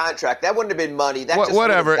have been a contract. That wouldn't have been money. That just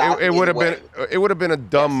whatever. It would have been. It would have been a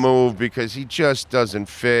dumb move because he just doesn't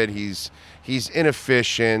fit. He's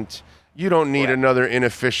inefficient. You don't need another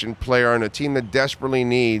inefficient player on a team that desperately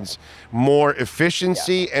needs more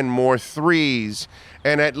efficiency and more threes.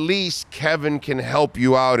 And at least Kevin can help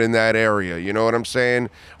you out in that area. You know what I'm saying?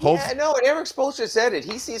 And Eric Spoelstra said it.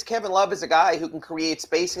 He sees Kevin Love as a guy who can create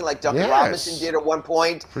spacing like Duncan Robinson did at one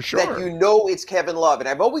point. For sure. That you know it's Kevin Love. And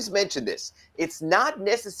I've always mentioned this. It's not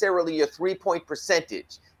necessarily your three-point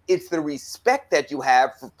percentage. It's the respect that you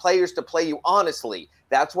have for players to play you honestly.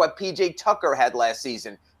 That's what P.J. Tucker had last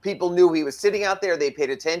season. People knew he was sitting out there. They paid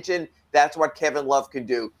attention. That's what Kevin Love can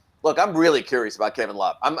do. Look, I'm really curious about Kevin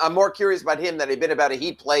Love. I'm more curious about him than I've been about a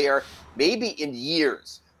Heat player maybe in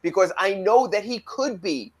years, because I know that he could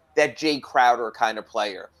be that Jay Crowder kind of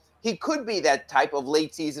player. He could be that type of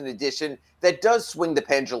late season addition that does swing the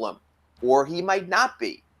pendulum, or he might not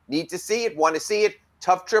be. Need to see it, want to see it.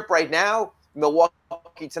 Tough trip right now.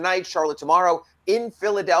 Milwaukee tonight, Charlotte tomorrow, in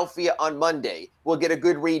Philadelphia on Monday. We'll get a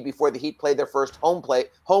good read before the Heat play their first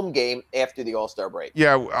home game after the All-Star break.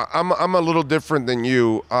 Yeah, I'm a little different than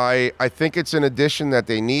you. I think it's an addition that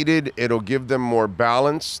they needed. It'll give them more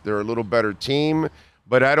balance. They're a little better team.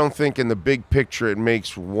 But I don't think in the big picture it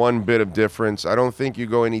makes one bit of difference. I don't think you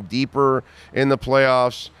go any deeper in the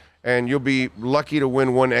playoffs, and you'll be lucky to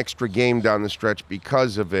win one extra game down the stretch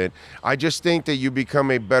because of it. I just think that you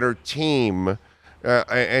become a better team,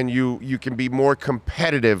 and you can be more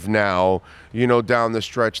competitive now, down the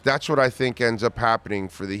stretch. That's what I think ends up happening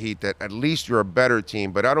for the Heat, that at least you're a better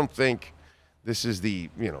team. But I don't think this is the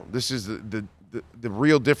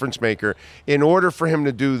real difference maker. In order for him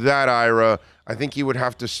to do that, Ira, I think he would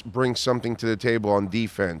have to bring something to the table on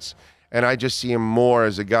defense. And I just see him more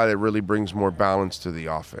as a guy that really brings more balance to the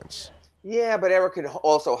offense. Yeah, but Eric can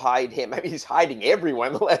also hide him. I mean, he's hiding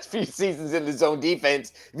everyone the last few seasons in the zone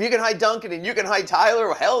defense. If you can hide Duncan and you can hide Tyler,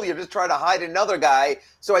 well, hell, you're just trying to hide another guy.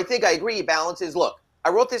 So I think I agree. Balance is, look, I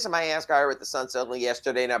wrote this in my Ask Ira at the Sun Sentinel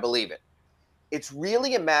yesterday, and I believe it. It's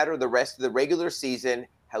really a matter of the rest of the regular season,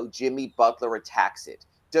 how Jimmy Butler attacks it.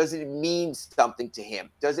 Does it mean something to him?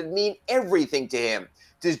 Does it mean everything to him?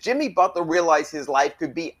 Does Jimmy Butler realize his life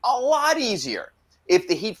could be a lot easier if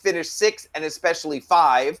the Heat finish 6 and especially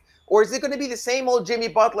 5? Or is it going to be the same old Jimmy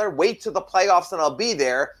Butler, wait till the playoffs and I'll be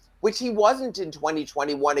there, which he wasn't in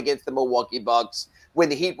 2021 against the Milwaukee Bucks when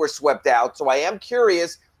the Heat were swept out. So I am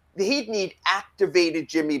curious. The Heat need activated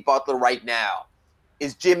Jimmy Butler right now.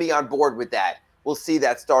 Is Jimmy on board with that? We'll see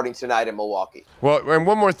that starting tonight in Milwaukee. Well, and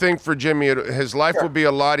one more thing for Jimmy. His life will be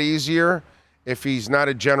a lot easier if he's not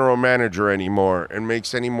a general manager anymore and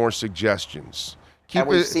makes any more suggestions. And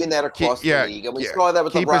we've seen that across the league. And we saw that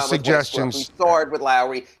with LeBron, with Westbrook. We saw it with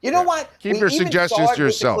Lowry. You know what? Keep your suggestions to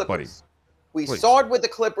yourself, buddy. We saw it with the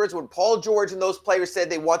Clippers when Paul George and those players said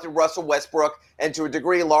they wanted Russell Westbrook, and to a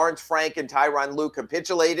degree, Lawrence Frank and Tyronn Lue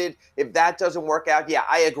capitulated. If that doesn't work out, yeah,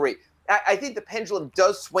 I agree. I think the pendulum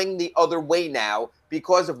does swing the other way now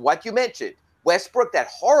because of what you mentioned. Westbrook, that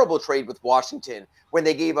horrible trade with Washington when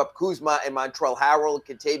they gave up Kuzma and Montrezl Harrell and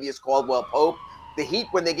Kentavious Caldwell-Pope. The Heat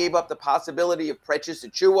when they gave up the possibility of Precious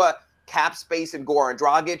Achiuwa, cap space, and Goran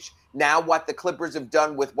Dragic. Now what the Clippers have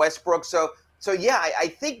done with Westbrook. So yeah, I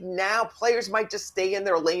think now players might just stay in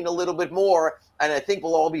their lane a little bit more, and I think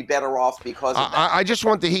we'll all be better off because of that. I just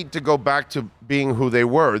want the Heat to go back to being who they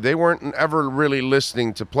were. They weren't ever really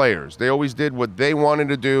listening to players. They always did what they wanted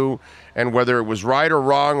to do, and whether it was right or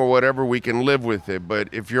wrong or whatever, we can live with it. But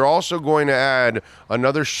if you're also going to add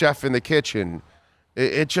another chef in the kitchen,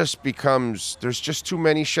 it just becomes, there's just too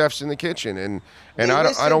many chefs in the kitchen, and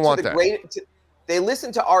I don't want that. They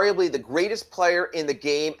listened to arguably the greatest player in the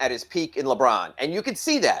game at his peak in LeBron. And you could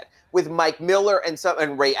see that with Mike Miller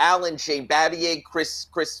and Ray Allen, Shane Battier,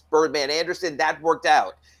 Chris Birdman Anderson. That worked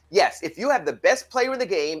out. Yes, if you have the best player in the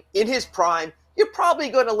game in his prime, you're probably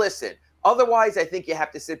going to listen. Otherwise, I think you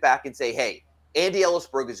have to sit back and say, hey, Andy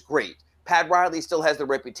Ellisberg is great. Pat Riley still has the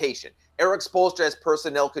reputation. Eric Spoelstra has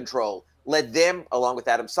personnel control. Let them, along with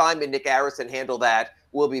Adam Simon, Nick Harrison, handle that.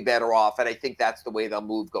 We'll be better off, and I think that's the way they'll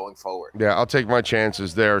move going forward. Yeah, I'll take my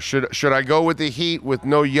chances there. Should I go with the Heat with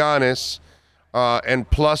no Giannis and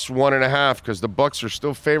plus 1.5 because the Bucks are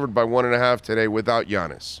still favored by 1.5 today without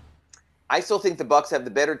Giannis? I still think the Bucks have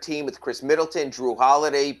the better team with Chris Middleton, Drew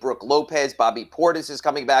Holiday, Brooke Lopez, Bobby Portis is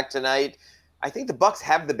coming back tonight. I think the Bucks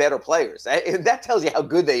have the better players. And that tells you how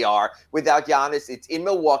good they are without Giannis. It's in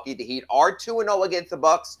Milwaukee. The Heat are 2-0 against the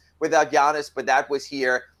Bucks without Giannis, but that was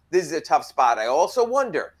here. This is a tough spot. I also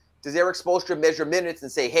wonder, does Eric Spoelstra measure minutes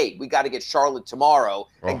and say, hey, we got to get Charlotte tomorrow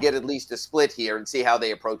and get at least a split here and see how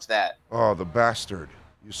they approach that? Oh, the bastard.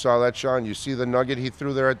 You saw that, Sean? You see the nugget he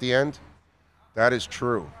threw there at the end? That is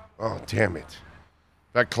true. Oh, damn it.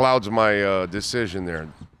 That clouds my decision there.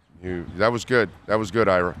 That was good. That was good,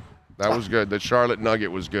 Ira. That was good. The Charlotte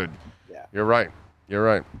nugget was good. Yeah. You're right.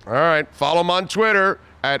 All right. Follow him on Twitter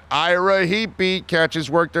at Ira Heatbeat. Catch his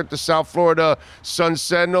work at the South Florida Sun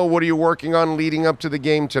Sentinel. What are you working on leading up to the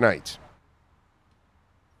game tonight?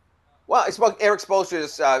 Well, I spoke Eric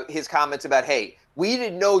Spoelstra's his comments about, hey, we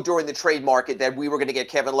didn't know during the trade market that we were going to get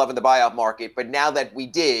Kevin Love in the buyout market, but now that we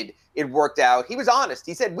did, it worked out. He was honest.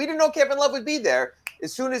 He said, we didn't know Kevin Love would be there.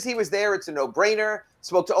 As soon as he was there, it's a no-brainer.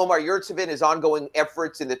 Spoke to Omar Yurtseven, his ongoing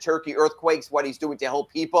efforts in the Turkey earthquakes, what he's doing to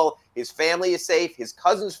help people. His family is safe. His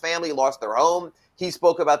cousin's family lost their home. He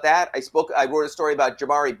spoke about that. I wrote a story about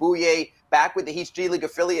Jamari Bouye, back with the Heat G League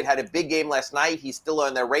affiliate, had a big game last night. He's still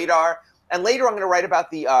on their radar. And later I'm going to write about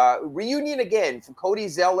the reunion again from Cody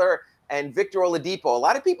Zeller and Victor Oladipo. A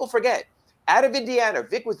lot of people forget. Out of Indiana,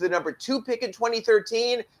 Vic was the number 2 pick in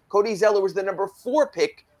 2013. Cody Zeller was the number 4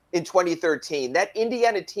 pick in 2013. That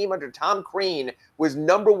Indiana team under Tom Crean was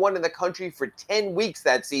number 1 in the country for 10 weeks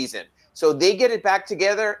that season. So they get it back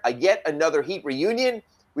together, yet another Heat reunion.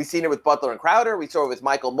 We've seen it with Butler and Crowder. We saw it with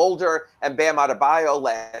Michael Mulder and Bam Adebayo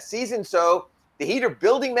last season. So the Heat are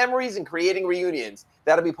building memories and creating reunions.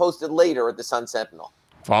 That'll be posted later at the Sun Sentinel.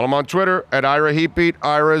 Follow him on Twitter at Ira Heatbeat.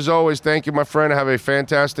 Ira, as always, thank you, my friend. Have a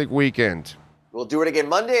fantastic weekend. We'll do it again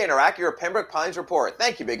Monday in our Acura Pembroke Pines report.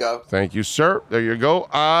 Thank you, Big O. Thank you, sir. There you go.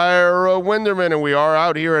 Ira Winderman, and we are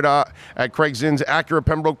out here at Craig Zinn's Acura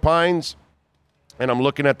Pembroke Pines, and I'm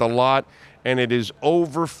looking at the lot, and it is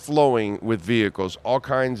overflowing with vehicles, all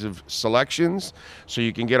kinds of selections. So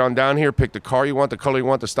you can get on down here, pick the car you want, the color you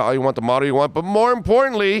want, the style you want, the model you want, but more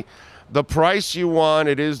importantly, the price you want.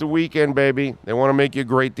 It is the weekend, baby. They want to make you a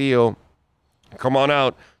great deal. Come on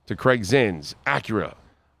out to Craig Zinn's Acura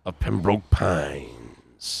of Pembroke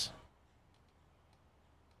Pines.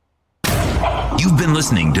 You've been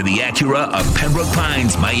listening to the Acura of Pembroke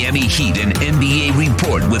Pines Miami Heat and NBA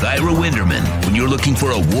Report with Ira Winderman. When you're looking for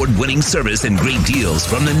award-winning service and great deals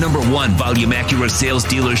from the #1 volume Acura sales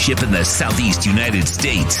dealership in the Southeast United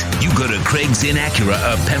States, you go to Craig Zinn Acura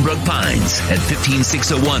of Pembroke Pines at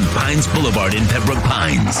 15601 Pines Boulevard in Pembroke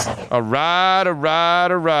Pines. All right.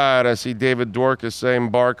 I see David Dorcas saying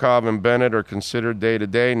Barkov and Bennett are considered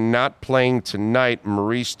day-to-day, not playing tonight.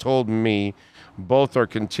 Maurice told me both are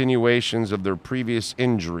continuations of their previous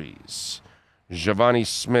injuries. Giovanni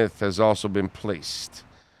Smith has also been placed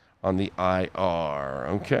on the IR.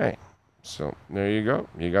 Okay, so there you go.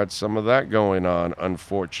 You got some of that going on,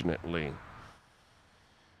 unfortunately.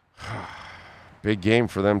 Big game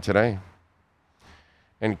for them today.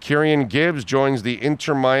 And Kieran Gibbs joins the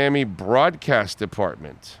Inter Miami broadcast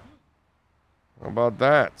department. How about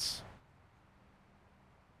that?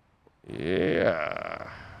 Yeah.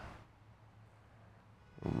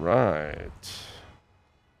 Right.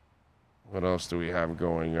 What else do we have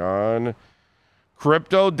going on?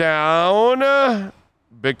 Crypto down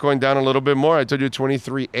Bitcoin down a little bit more. I told you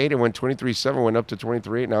 23.8. It went 23.7, went up to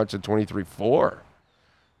 23.8. Now it's at 23.4.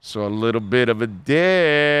 So a little bit of a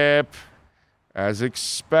dip, as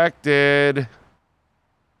expected.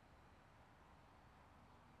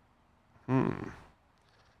 Didn't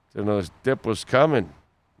know this dip was coming.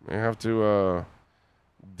 I have to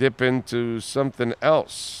dip into something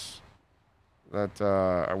else that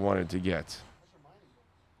I wanted to get.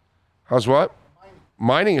 How's what?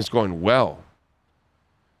 Mining is going well.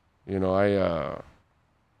 You know,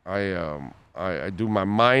 I do my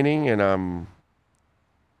mining, and I'm,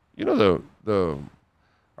 you know, the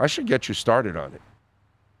I should get you started on it.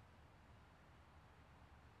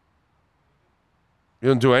 You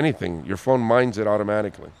don't do anything. Your phone mines it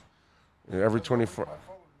automatically. Every 24.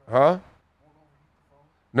 Huh?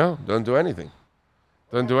 No, don't do anything.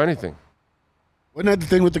 Don't do anything. Wasn't that the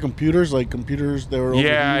thing with the computers? Like computers that were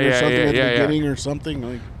overheating or something at the beginning or something?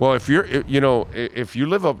 Like, well, if you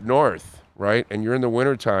live up north, right, and you're in the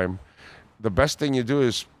wintertime, the best thing you do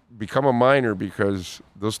is become a miner, because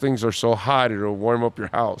those things are so hot it'll warm up your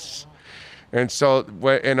house. And so,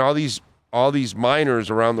 and all these miners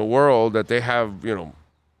around the world that they have, you know,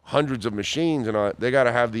 hundreds of machines and all, they got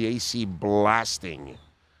to have the AC blasting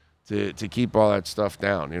to keep all that stuff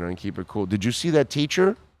down, you know, and keep it cool. Did you see that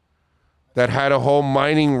teacher that had a whole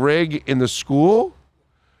mining rig in the school?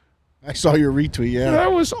 I saw your retweet, yeah.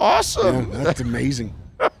 That was awesome. Yeah, that's amazing.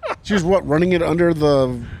 She was running it under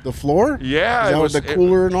the floor? Yeah. Is that with the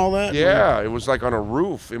cooler and all that? Yeah, it was like on a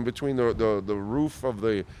roof, in between the roof of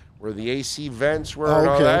where the AC vents were and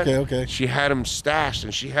all that. Okay. She had them stashed,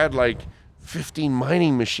 and she had like 15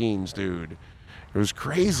 mining machines, dude. It was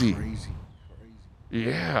crazy.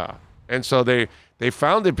 Yeah. And so they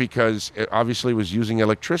found it because it obviously was using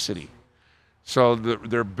electricity. So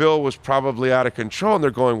their bill was probably out of control, and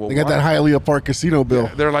they're going, well, they got that Hialeah Park casino bill.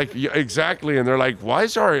 Yeah, they're like, yeah, exactly. And they're like, why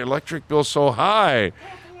is our electric bill so high?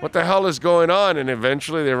 What the hell is going on? And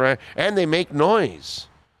eventually they ran, and they make noise.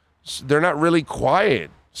 They're not really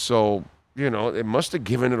quiet. So, you know, it must have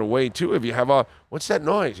given it away too. If you have what's that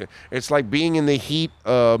noise? It's like being in the heat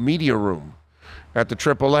media room at the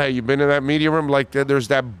AAA. You've been in that media room, like there's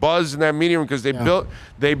that buzz in that media room because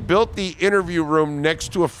they built the interview room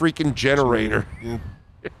next to a freaking generator. Yeah.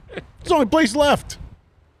 It's the only place left.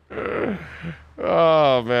 Oh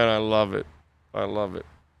man, I love it. Oh.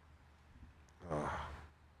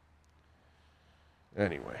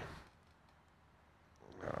 Anyway.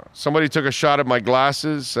 Somebody took a shot at my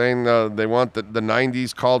glasses, saying they want the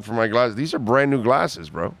 90s called for my glasses. These are brand new glasses,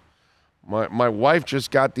 bro. My wife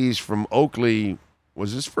just got these from Oakley.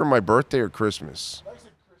 Was this for my birthday or Christmas?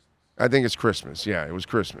 I think it's Christmas. Yeah, it was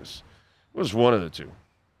Christmas. It was one of the two.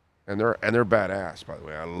 And they're badass, by the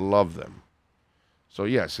way. I love them. So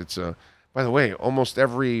yes, it's by the way, almost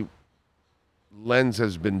every lens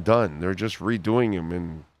has been done. They're just redoing them,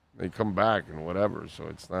 and they come back and whatever. So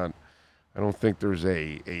it's not, I don't think there's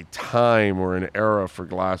a time or an era for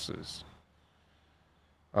glasses.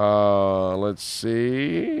 Let's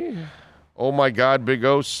see. Oh my God, Big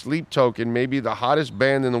O, Sleep Token, maybe the hottest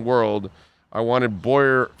band in the world. I wanted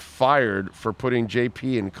Boyer fired for putting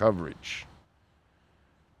JP in coverage.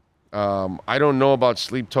 I don't know about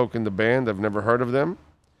Sleep Token, the band. I've never heard of them.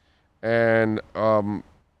 And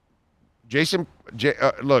Jason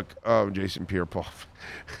Pierre-Paul.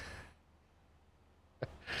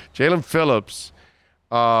 Jalen Phillips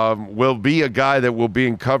will be a guy that will be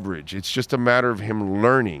in coverage. It's just a matter of him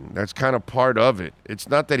learning. That's kind of part of it. It's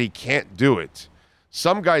not that he can't do it.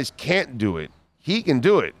 Some guys can't do it. He can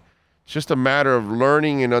do it. It's just a matter of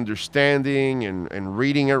learning and understanding and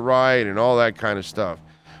reading it right and all that kind of stuff.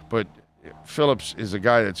 But Phillips is a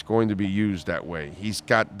guy that's going to be used that way. He's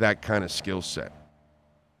got that kind of skill set.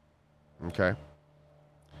 Okay?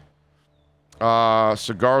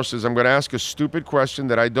 Cigar says, I'm going to ask a stupid question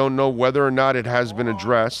that I don't know whether or not it has been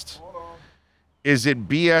addressed. Is it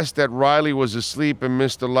BS that Riley was asleep and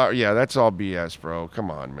missed a lot? Yeah, that's all BS, bro.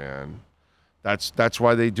 Come on, man. That's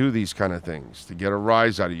why they do these kind of things, to get a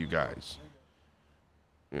rise out of you guys.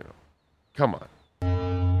 You know, come on.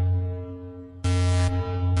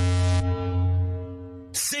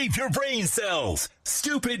 Save your brain cells.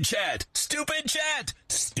 Stupid chat. Stupid chat.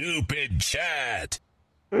 Stupid chat.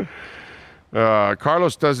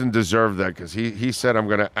 Carlos doesn't deserve that because he said I'm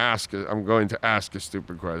going to ask a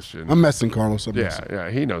stupid question. I'm messing, Carlos.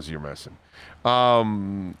 Yeah, he knows you're messing.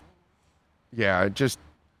 None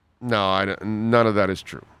of that is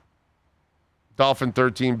true. Dolphin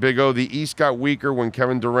 13, Big O. The East got weaker when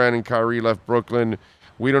Kevin Durant and Kyrie left Brooklyn.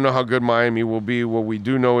 We don't know how good Miami will be. What we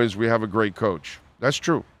do know is we have a great coach. That's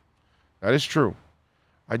true. That is true.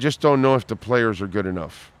 I just don't know if the players are good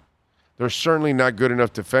enough. They're certainly not good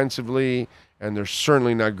enough defensively, and they're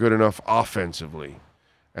certainly not good enough offensively.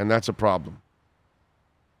 And that's a problem.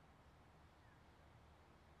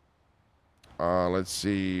 Let's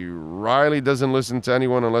see. Riley doesn't listen to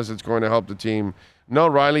anyone unless it's going to help the team. No,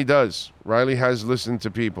 Riley does. Riley has listened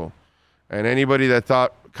to people. And anybody that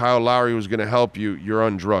thought Kyle Lowry was going to help you, you're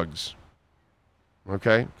on drugs.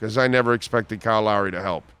 Okay? Because I never expected Kyle Lowry to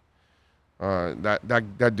help.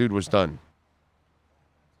 That dude was done.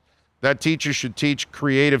 That teacher should teach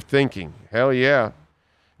creative thinking. Hell yeah.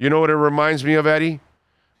 You know what it reminds me of, Eddie?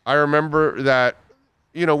 I remember that,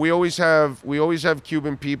 we always have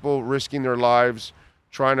Cuban people risking their lives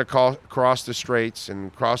trying to cross the straits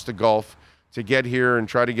and cross the Gulf to get here and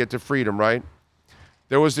try to get to freedom, right?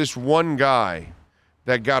 There was this one guy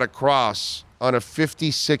that got across on a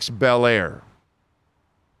 56 Bel Air.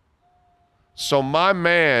 So my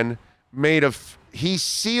man he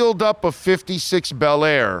sealed up a 56 Bel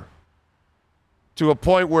Air to a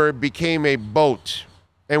point where it became a boat,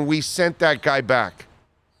 and we sent that guy back.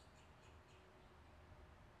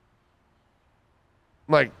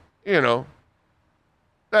 Like,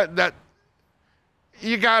 that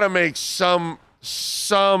you got to make some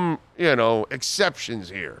exceptions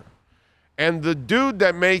here. And the dude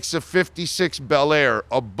that makes a 56 Bel Air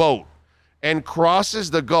a boat and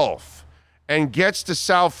crosses the Gulf and gets to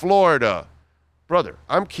South Florida, brother,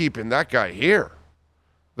 I'm keeping that guy here.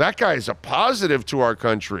 That guy is a positive to our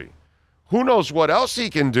country. Who knows what else he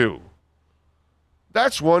can do?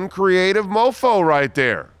 That's one creative mofo right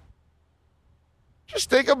there. Just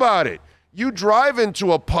think about it. You drive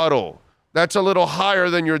into a puddle that's a little higher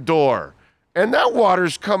than your door, and that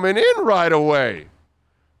water's coming in right away.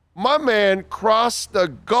 My man crossed the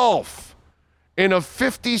Gulf in a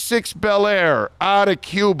 56 Bel Air out of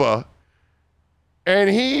Cuba, and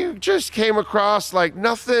he just came across like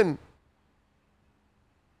nothing.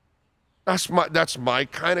 That's my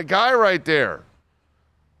kind of guy right there.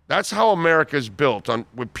 That's how America's built,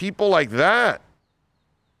 with people like that.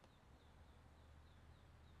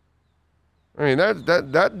 I mean,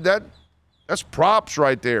 that's props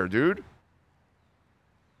right there, dude.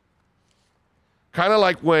 Kind of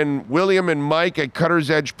like when William and Mike at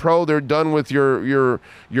Cutter's Edge Pro, they're done with your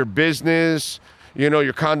business,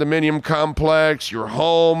 your condominium complex, your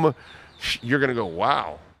home. You're going to go,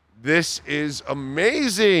 wow, this is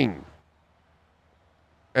amazing.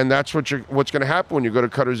 And that's what's going to happen when you go to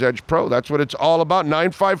Cutter's Edge Pro. That's what it's all about.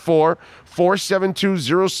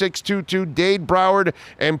 954-472-0622. Dade, Broward,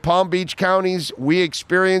 and Palm Beach counties, we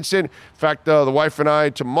experience it. In fact, the wife and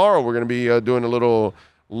I, tomorrow, we're going to be doing a little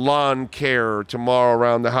lawn care tomorrow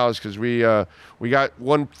around the house because we got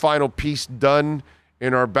one final piece done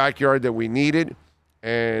in our backyard that we needed.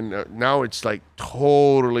 And now it's like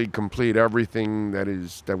totally complete, everything that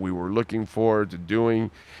we were looking forward to doing.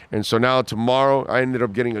 And so now tomorrow I ended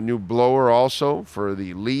up getting a new blower also for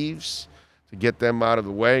the leaves to get them out of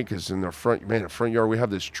the way, because in the front yard, we have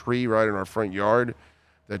this tree right in our front yard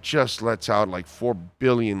that just lets out like 4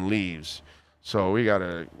 billion leaves. So we got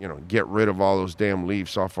to, get rid of all those damn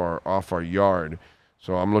leaves off our yard.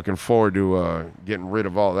 So I'm looking forward to getting rid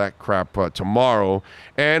of all that crap tomorrow.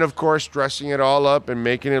 And, of course, dressing it all up and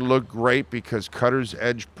making it look great, because Cutter's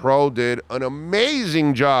Edge Pro did an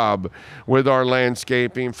amazing job with our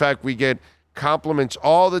landscaping. In fact, we get compliments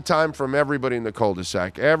all the time from everybody in the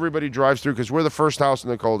cul-de-sac. Everybody drives through, because we're the first house in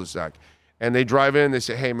the cul-de-sac. And they drive in, they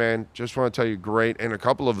say, hey, man, just want to tell you, great. And a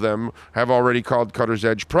couple of them have already called Cutter's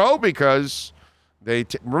Edge Pro, because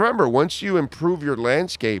remember, once you improve your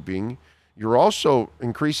landscaping, you're also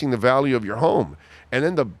increasing the value of your home. And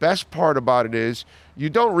then the best part about it is you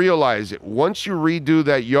don't realize it. Once you redo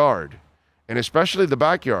that yard, and especially the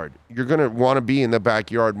backyard, you're going to want to be in the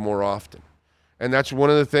backyard more often. And that's one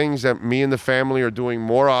of the things that me and the family are doing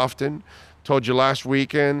more often. Told you last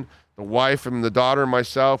weekend, the wife and the daughter and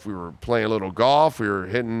myself, we were playing a little golf. We were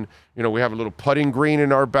hitting, we have a little putting green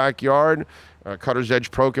in our backyard. Cutter's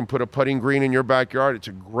Edge Pro can put a putting green in your backyard. It's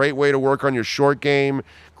a great way to work on your short game.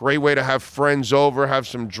 Great way to have friends over, have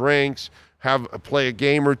some drinks, play a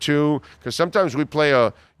game or two. Because sometimes we play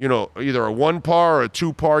either a 1-par or a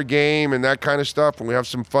 2-par game and that kind of stuff, and we have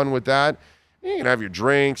some fun with that. You can have your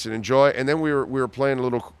drinks and enjoy. And then we were playing a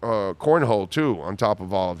little cornhole too on top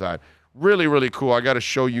of all of that. Really, really cool. I got to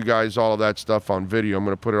show you guys all of that stuff on video. I'm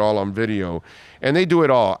going to put it all on video. And they do it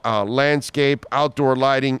all. Landscape, outdoor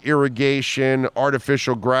lighting, irrigation,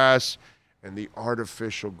 artificial grass. And the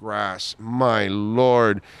artificial grass, my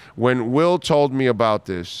Lord. When Will told me about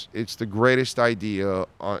this, it's the greatest idea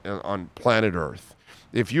on planet Earth.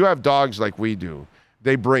 If you have dogs like we do,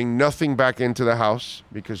 they bring nothing back into the house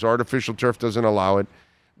because artificial turf doesn't allow it.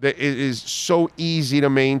 that it is so easy to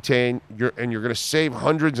maintain, and you're going to save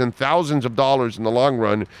hundreds and thousands of dollars in the long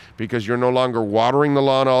run because you're no longer watering the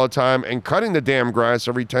lawn all the time and cutting the damn grass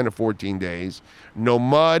every 10 to 14 days. No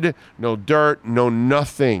mud, no dirt, no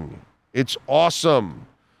nothing. It's awesome.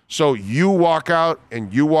 So you walk out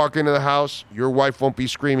and you walk into the house, your wife won't be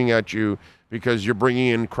screaming at you because you're bringing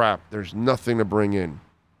in crap. There's nothing to bring in.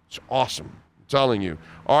 It's awesome. I'm telling you.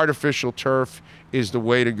 Artificial turf is the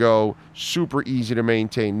way to go. Super easy to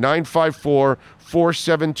maintain.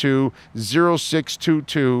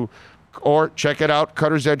 954-472-0622, or check it out,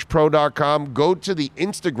 cuttersedgepro.com. Go to the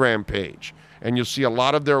Instagram page, and you'll see a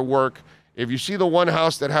lot of their work. If you see the one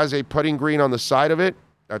house that has a putting green on the side of it,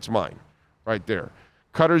 that's mine right there.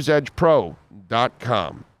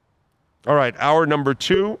 cuttersedgepro.com. All right, hour number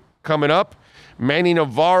 2 coming up. Manny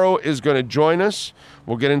Navarro is going to join us.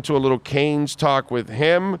 We'll get into a little Canes talk with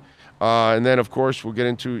him. And then, of course, we'll get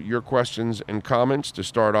into your questions and comments to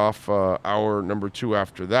start off hour number 2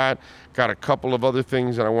 after that. Got a couple of other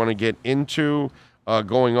things that I want to get into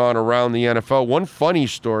going on around the NFL. One funny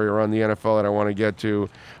story around the NFL that I want to get to.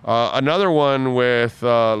 Another one with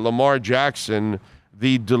Lamar Jackson,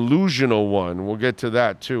 the delusional one. We'll get to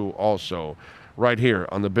that, too, also, right here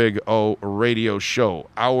on the Big O Radio Show.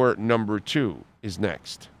 Hour number 2 is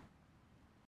next.